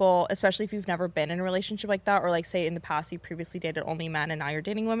of people, especially if you've never been in a relationship like that, or like say in the past you previously dated only men and now you're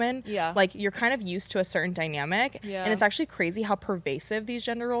dating women, like you're kind of used to a certain dynamic, and it's actually crazy how pervasive these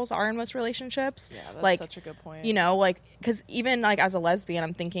gender roles are in most relationships. That's like such a good point. You know, like because even like as a lesbian,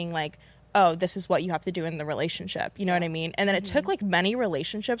 I'm thinking like, oh, this is what you have to do in the relationship. You know what I mean? And then it took like many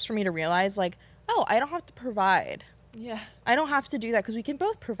relationships for me to realize like, oh, I don't have to provide. Yeah. I don't have to do that because we can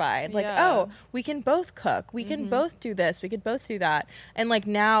both provide. Like, oh, we can both cook. We can both do this. We could both do that. And like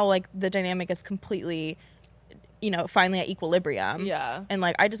now, like the dynamic is completely, you know, finally at equilibrium. Yeah. And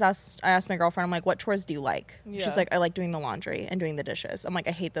like I asked my girlfriend, I'm like, what chores do you like? Yeah. She's like, I like doing the laundry and doing the dishes. I'm like,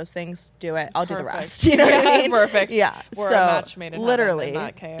 I hate those things. Do it. I'll do the rest. You know what I mean? Perfect. Yeah. We're a match made in literally heaven in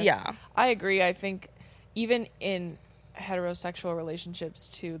that case. Yeah. I agree. I think even in heterosexual relationships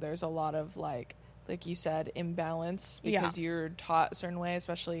too, there's a lot of like you said, imbalance because you're taught a certain way,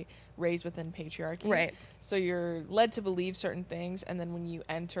 especially raised within patriarchy. Right. So you're led to believe certain things, and then when you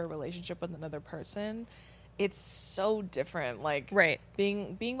enter a relationship with another person, it's so different. Like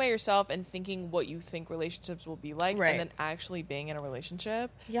being by yourself and thinking what you think relationships will be like, and then actually being in a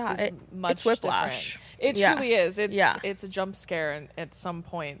relationship. Yeah, is much it's whiplash. Different. It truly is. It's a jump scare at some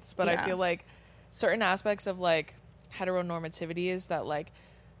points, but I feel like certain aspects of like heteronormativity is that like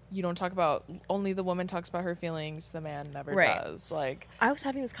you don't talk about, only the woman talks about her feelings, the man never does. Like, I was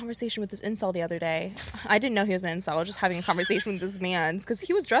having this conversation with this incel the other day. I didn't know he was an incel. I was just having a conversation with this man because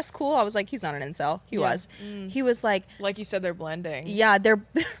he was dressed cool. I was like, he's not an incel. He was. He was like you said, they're blending. Yeah, they're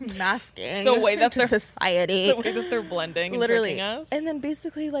masking the way that to society. The way that they're blending, literally. And tricking us. And then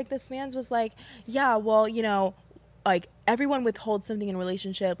basically, like, this man's was like, yeah, well, you know, like, everyone withholds something in a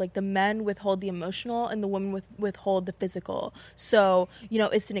relationship. Like, the men withhold the emotional and the women withhold the physical. So, you know,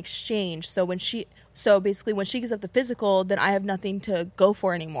 it's an exchange. So basically when she gives up the physical, then I have nothing to go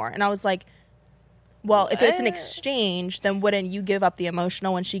for anymore. And I was like, well, if it's an exchange, then wouldn't you give up the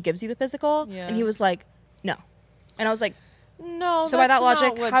emotional when she gives you the physical? Yeah. And he was like, no. And I was like, no, so by that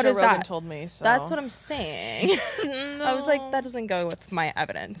logic, how does that? Told me, so. That's what I'm saying. No. I was like, that doesn't go with my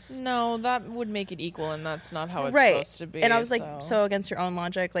evidence. No, that would make it equal, and that's not how it's right. supposed to be. And I was like, so against your own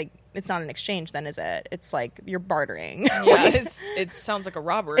logic, like, it's not an exchange, then, is it? It's like you're bartering. Yeah, it sounds like a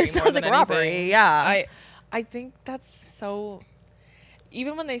robbery. It sounds like a robbery. Yeah, I think that's so.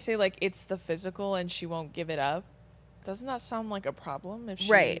 Even when they say like it's the physical and she won't give it up, doesn't that sound like a problem if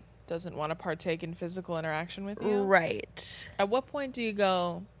she doesn't want to partake in physical interaction with you? Right. At what point do you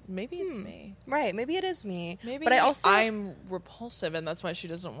go, maybe it's me? Right. Maybe it is me. Maybe but I'm repulsive and that's why she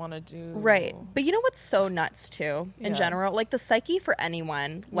doesn't want to do. Right. But you know what's so nuts too, in general? Like the psyche for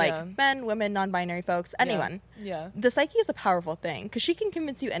anyone, like men, women, non-binary folks, anyone. Yeah. The psyche is a powerful thing because she can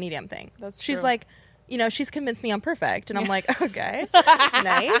convince you any damn thing. She's true. Like, you know, she's convinced me I'm perfect. And I'm like, okay,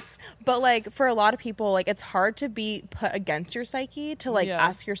 nice. But like for a lot of people, like it's hard to be put against your psyche to like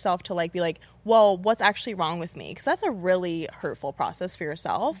ask yourself to like be like, well, what's actually wrong with me? Because that's a really hurtful process for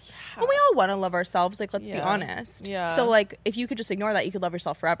yourself. Yeah. And we all want to love ourselves. Like, let's be honest. Yeah. So like if you could just ignore that, you could love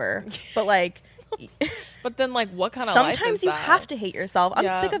yourself forever. But like... But then, like, what kind of life is sometimes you that? have to hate yourself. I'm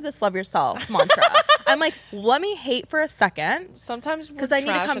sick of this love yourself mantra. I'm like, let me hate for a second. Sometimes because I need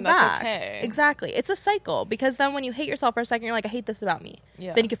to come back. Okay. Exactly. It's a cycle because then when you hate yourself for a second, you're like, I hate this about me.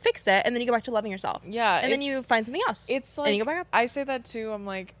 Yeah. Then you can fix it and then you go back to loving yourself. Yeah. And then you find something else. It's like, and you go back up. I say that too. I'm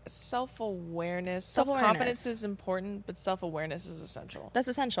like, self-awareness. Self-confidence is important, but self-awareness is essential. That's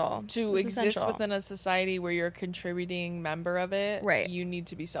essential. To exist within a society where you're a contributing member of it, right. You need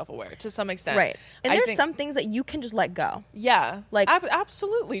to be self-aware to some extent. Right. And there's some things that you can just let go. Yeah. Like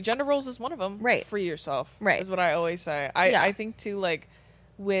absolutely. Gender roles is one of them. Right. Free yourself. Right. Is what I always say. I think too, like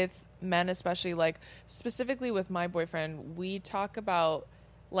with men especially, like specifically with my boyfriend, we talk about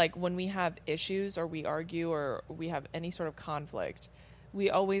like when we have issues or we argue or we have any sort of conflict, we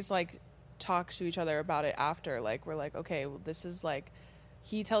always like talk to each other about it after. Like we're like, okay, well, this is like,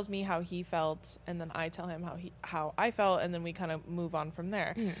 he tells me how he felt and then I tell him how I felt and then we kind of move on from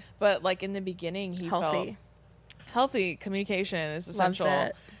there. But like in the beginning he felt healthy communication is essential. Loves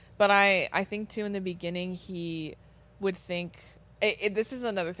it. But I think too in the beginning he would think this is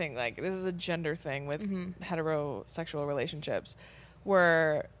another thing, like this is a gender thing with heterosexual relationships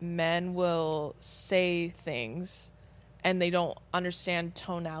where men will say things and they don't understand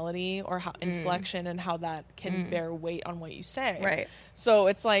tonality or how inflection and how that can bear weight on what you say. Right. So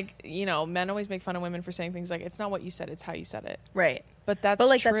it's like, you know, men always make fun of women for saying things like, it's not what you said, it's how you said it. Right. But that's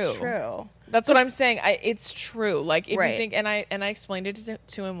true. That's true. That's what I'm saying. It's true. Like if you think, and I explained it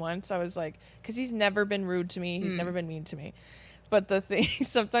to him once. I was like, because he's never been rude to me. He's never been mean to me. But the thing,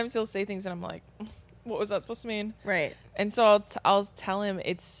 sometimes he'll say things and I'm like, what was that supposed to mean? Right. And so I'll tell him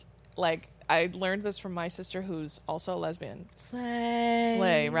it's like, I learned this from my sister who's also a lesbian.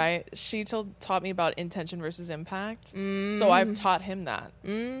 Slay, right? She taught me about intention versus impact. So I've taught him that.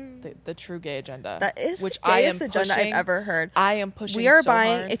 The true gay agenda. That is which the gayest agenda I've ever heard. I am pushing We are so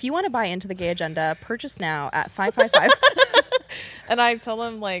buying, hard. if you want to buy into the gay agenda, purchase now at 555. And I tell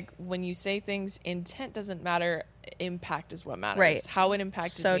him, like, when you say things, intent doesn't matter. Impact is what matters. Right. How it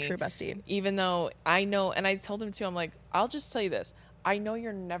impacted me. So true, bestie. Even though I know, and I told him too, I'm like, I'll just tell you this. I know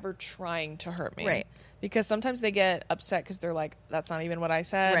you're never trying to hurt me. Right. Because sometimes they get upset because they're like, that's not even what I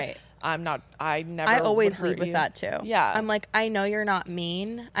said. Right. I always lead with that too. Yeah. I'm like, I know you're not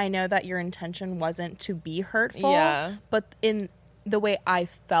mean. I know that your intention wasn't to be hurtful. Yeah. But in the way I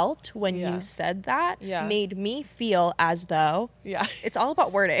felt when you said that made me feel as though it's all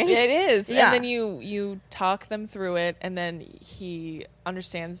about wording. It is. Yeah. And then you talk them through it and then he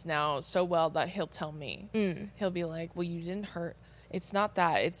understands now so well that he'll tell me. He'll be like, well, you didn't hurt. It's not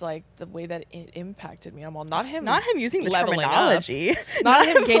that. It's like the way that it impacted me. I'm all, not him using the terminology. Not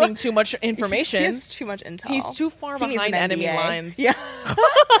him gaining too much information. He has too much intel. He's too far behind enemy lines. Yeah.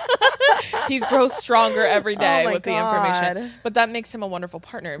 he grows stronger every day my with the God. information. But that makes him a wonderful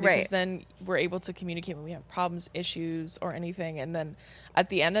partner because Right. then we're able to communicate when we have problems, issues, or anything. And then at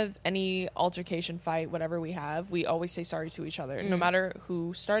the end of any altercation, fight, whatever we have, we always say sorry to each other, no matter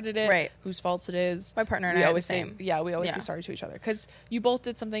who started it, Right. whose fault it is. My partner and we I are always the say, same. we always say sorry to each other because you both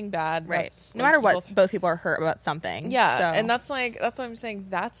did something bad. Right. That's, No like, matter you what, both people are hurt about something. Yeah, So. and that's what I'm saying.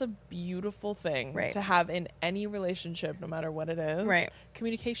 That's a beautiful thing Right. to have in any relationship, no matter what it is. Right.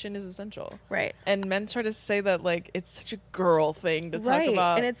 Communication is essential. Right. And men try to say that like it's such a girl thing to talk Right.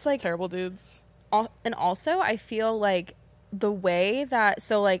 about. And it's like terrible dudes. And also I feel like the way that,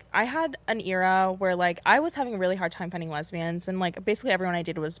 so like I had an era where like I was having a really hard time finding lesbians, and like basically everyone I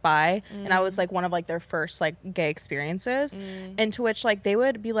dated was bi, and I was like one of like their first like gay experiences, into which like they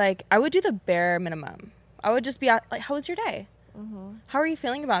would be like, I would do the bare minimum. I would just be like, how was your day? How are you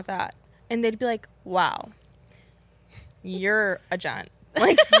feeling about that? And they'd be like, wow, you're a gent.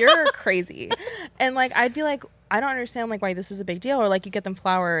 Like, you're crazy. And like I'd be like, I don't understand like why this is a big deal. Or like you get them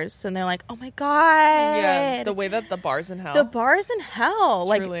flowers and they're like, oh my God. Yeah, the way that the bar's in hell. The bar's in hell.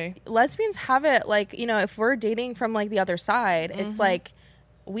 Truly. Like lesbians have it like, you know, if we're dating from like the other side, it's like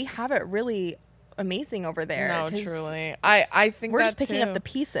we have it really amazing over there. No, 'cause truly. I think we're that just picking too. up the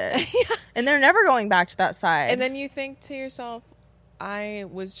pieces. And they're never going back to that side. And then you think to yourself, I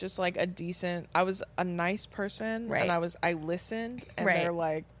was just like I was a nice person, Right. and I listened, and Right. they're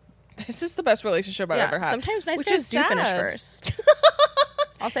like, this is the best relationship I've ever had. Sometimes nice Which guys is do finish sad. first.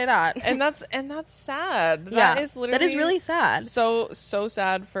 I'll say that. and that's sad. yeah, That is literally that is really sad. so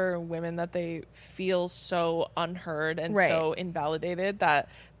sad for women that they feel so unheard and Right. so invalidated that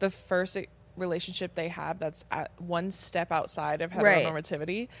the first relationship they have that's at one step outside of Right.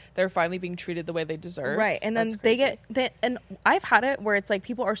 heteronormativity, they're finally being treated the way they deserve. Right. And then That's they crazy. get and I've had it where it's like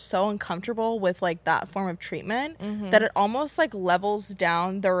people are so uncomfortable with like that form of treatment that it almost like levels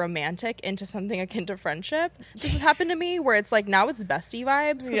down the romantic into something akin to friendship. This has happened to me where it's like now it's bestie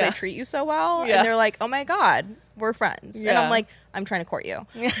vibes because I Yeah. treat you so well, Yeah. and they're like, oh my God, we're friends. And Yeah. I'm like, I'm trying to court you.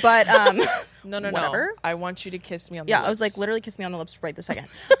 But no whatever. I want you to kiss me on the yeah, lips. I was like, literally kiss me on the lips right this second.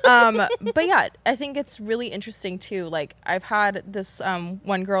 But yeah, I think it's really interesting too. Like I've had this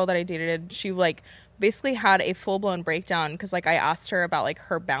one girl that I dated, she like basically had a full-blown breakdown because like I asked her about like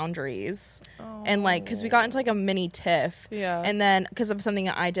her boundaries and like because we got into like a mini tiff, Yeah. and then because of something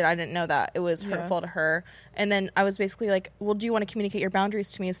that I did, I didn't know that it was hurtful to her, and then I was basically like, well, do you want to communicate your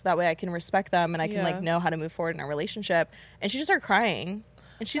boundaries to me so that way I can respect them and I can Yeah. like know how to move forward in our relationship? And she just started crying.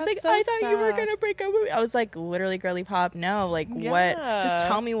 And she's That's like, so I thought you were sad. gonna break up with me. I was like, literally, girly pop, no, like what? Yeah. Just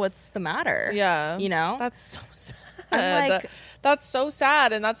tell me what's the matter. Yeah. You know? That's so sad. I'm like- that's so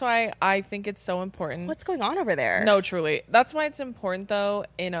sad, and that's why I think it's so important. What's going on over there? No, truly. That's why it's important though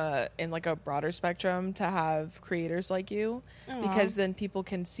in like a broader spectrum to have creators like you, because then people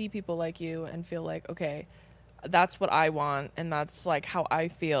can see people like you and feel like, okay, that's what I want and that's like how I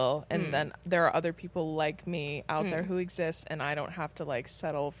feel, and then there are other people like me out there who exist, and I don't have to like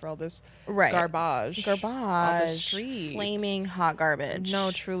settle for all this Right. garbage on the Garbage. street. Flaming hot garbage.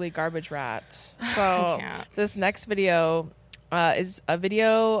 No, truly garbage rat. So can't. this next video is a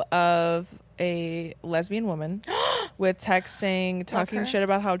video of a lesbian woman with text saying, talking her. shit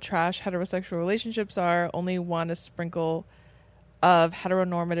about how trash heterosexual relationships are. Only want a sprinkle of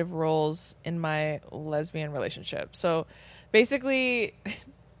heteronormative roles in my lesbian relationship. So basically,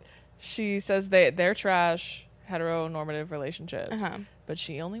 she says they're trash heteronormative relationships, but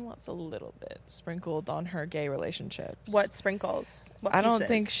she only wants a little bit sprinkled on her gay relationships. What sprinkles? What I don't pieces?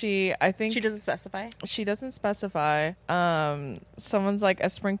 think I think She doesn't specify. she doesn't specify. Someone's like, a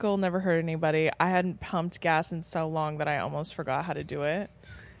sprinkle never hurt anybody. I hadn't pumped gas in so long that I almost forgot how to do it.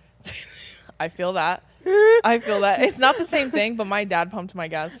 I feel that. It's not the same thing, but my dad pumped my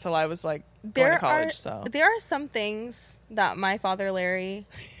gas till I was like going to college. There are some things that my father Larry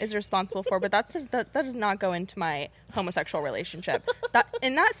is responsible for, but that does not go into my homosexual relationship. That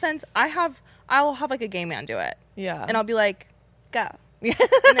in that sense, I will have like a gay man do it. Yeah. And I'll be like, go. And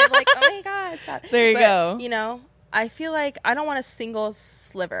they're like, oh my God, it's sad. There you But, go. You know, I feel like I don't want a single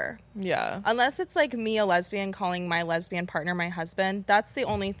sliver. Yeah. Unless it's like me, a lesbian, calling my lesbian partner my husband. That's the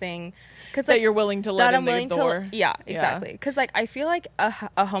only thing. Because That you're willing to let in the door. Yeah, exactly. Because like I feel like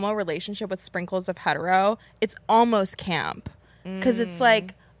a homo relationship with sprinkles of hetero, it's almost camp. Because it's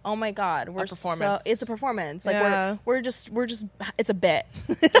like, oh my God, we're performance. it's a performance. Like Yeah. we're just it's a bit.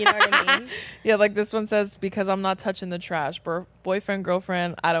 You know what I mean? Yeah, like this one says, because I'm not touching the trash. Boyfriend,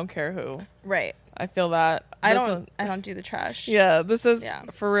 girlfriend, I don't care who. Right. I feel that. I This don't one- I don't do the trash. Yeah, this is Yeah.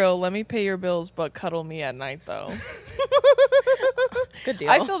 for real. Let me pay your bills, but cuddle me at night, though. Good deal.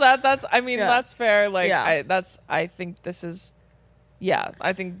 I feel that. That's Yeah. fair. Like, Yeah. I think this is Yeah,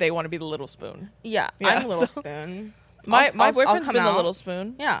 I think they want to be the little spoon. Yeah, I'm a little spoon. My I'll boyfriend's come been the out. little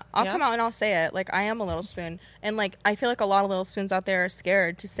spoon. Yeah, I'll come out and I'll say it. Like, I am a little spoon. And, like, I feel like a lot of little spoons out there are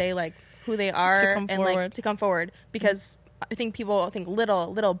scared to say, like, who they are like, to come forward. Because I think people think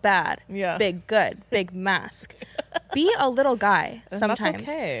little bad. Yeah. Big good. Big mask. Be a little guy sometimes. That's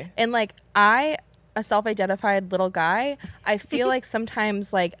okay. And, like, a self-identified little guy, I feel like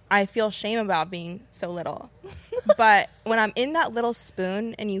sometimes, like, I feel shame about being so little. But when I'm in that little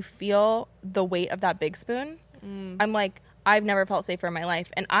spoon and you feel the weight of that big spoon, I'm like, I've never felt safer in my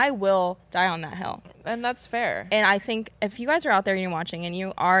life, and I will die on that hill. And that's fair. And I think if you guys are out there and you're watching and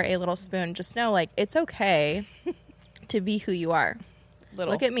you are a little spoon, just know, like, it's okay to be who you are.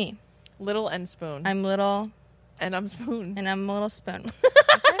 Little. Look at me. Little and spoon. I'm little. And I'm spoon. And I'm a little spoon.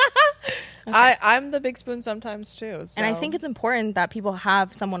 Okay. I'm the big spoon sometimes too. So. And I think it's important that people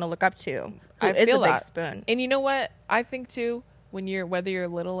have someone to look up to who I is feel a big that. spoon. And you know what? I think too, whether you're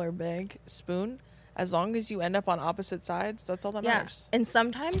little or big spoon, as long as you end up on opposite sides, that's all that matters. And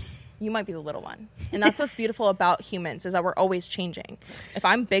sometimes you might be the little one. And that's what's beautiful about humans, is that we're always changing. If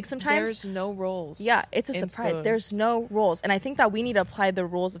I'm big sometimes, there's no roles. Yeah, it's a surprise. Spoons. There's no rules. And I think that we need to apply the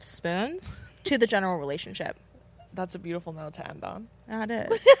rules of spoons to the general relationship. That's a beautiful note to end on. That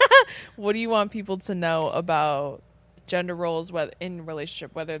is. What do you want people to know about gender roles in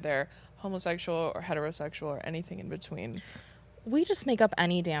relationship, whether they're homosexual or heterosexual or anything in between? We just make up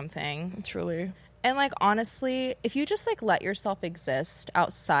any damn thing. Truly. And, like, honestly, if you just, like, let yourself exist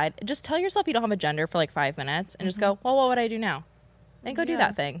outside, just tell yourself you don't have a gender for, like, 5 minutes and just go, well, what would I do now? And go do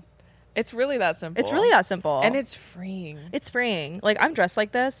that thing. It's really that simple. It's really that simple. And it's freeing. It's freeing. Like, I'm dressed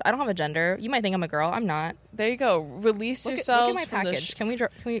like this. I don't have a gender. You might think I'm a girl. I'm not. There you go. Release yourselves look at my package. Can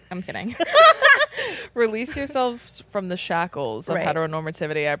we? I'm kidding. Release yourselves from the shackles of Right.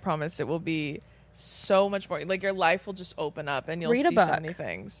 heteronormativity. I promise it will be so much more. Like, your life will just open up and you'll Read a see so book. many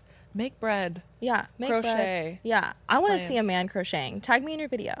things. Make bread. Yeah. Make Crochet. bread. Yeah. I want to Plant. see a man crocheting. Tag me in your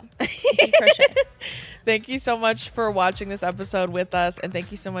video. You crochet. Thank you so much for watching this episode with us. And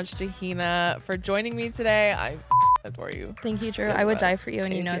thank you so much to Hina for joining me today. I adore you. Thank you, Drew. You're the I would die best. for you,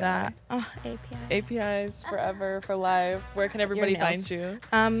 and you know API. that. Oh, API. APIs forever, for life. Where can everybody Your nails.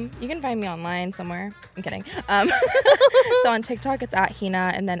 find you? You can find me online somewhere. I'm kidding. So on TikTok, it's at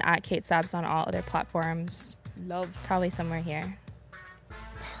Hina, and then at Kate Sabs on all other platforms. Love. Probably somewhere here.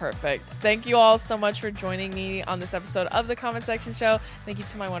 Perfect. Thank you all so much for joining me on this episode of the Comment Section Show. Thank you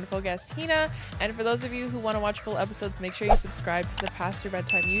to my wonderful guest, Hina. And for those of you who want to watch full episodes, make sure you subscribe to the Past Your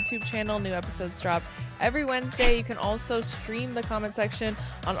Bedtime YouTube channel. New episodes drop every Wednesday. You can also stream the Comment Section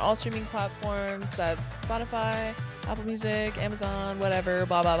on all streaming platforms. That's Spotify, Apple Music, Amazon, whatever,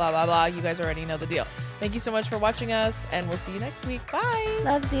 blah, blah, blah, blah, blah. You guys already know the deal. Thank you so much for watching us, and we'll see you next week. Bye.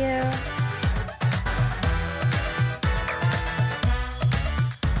 Loves you.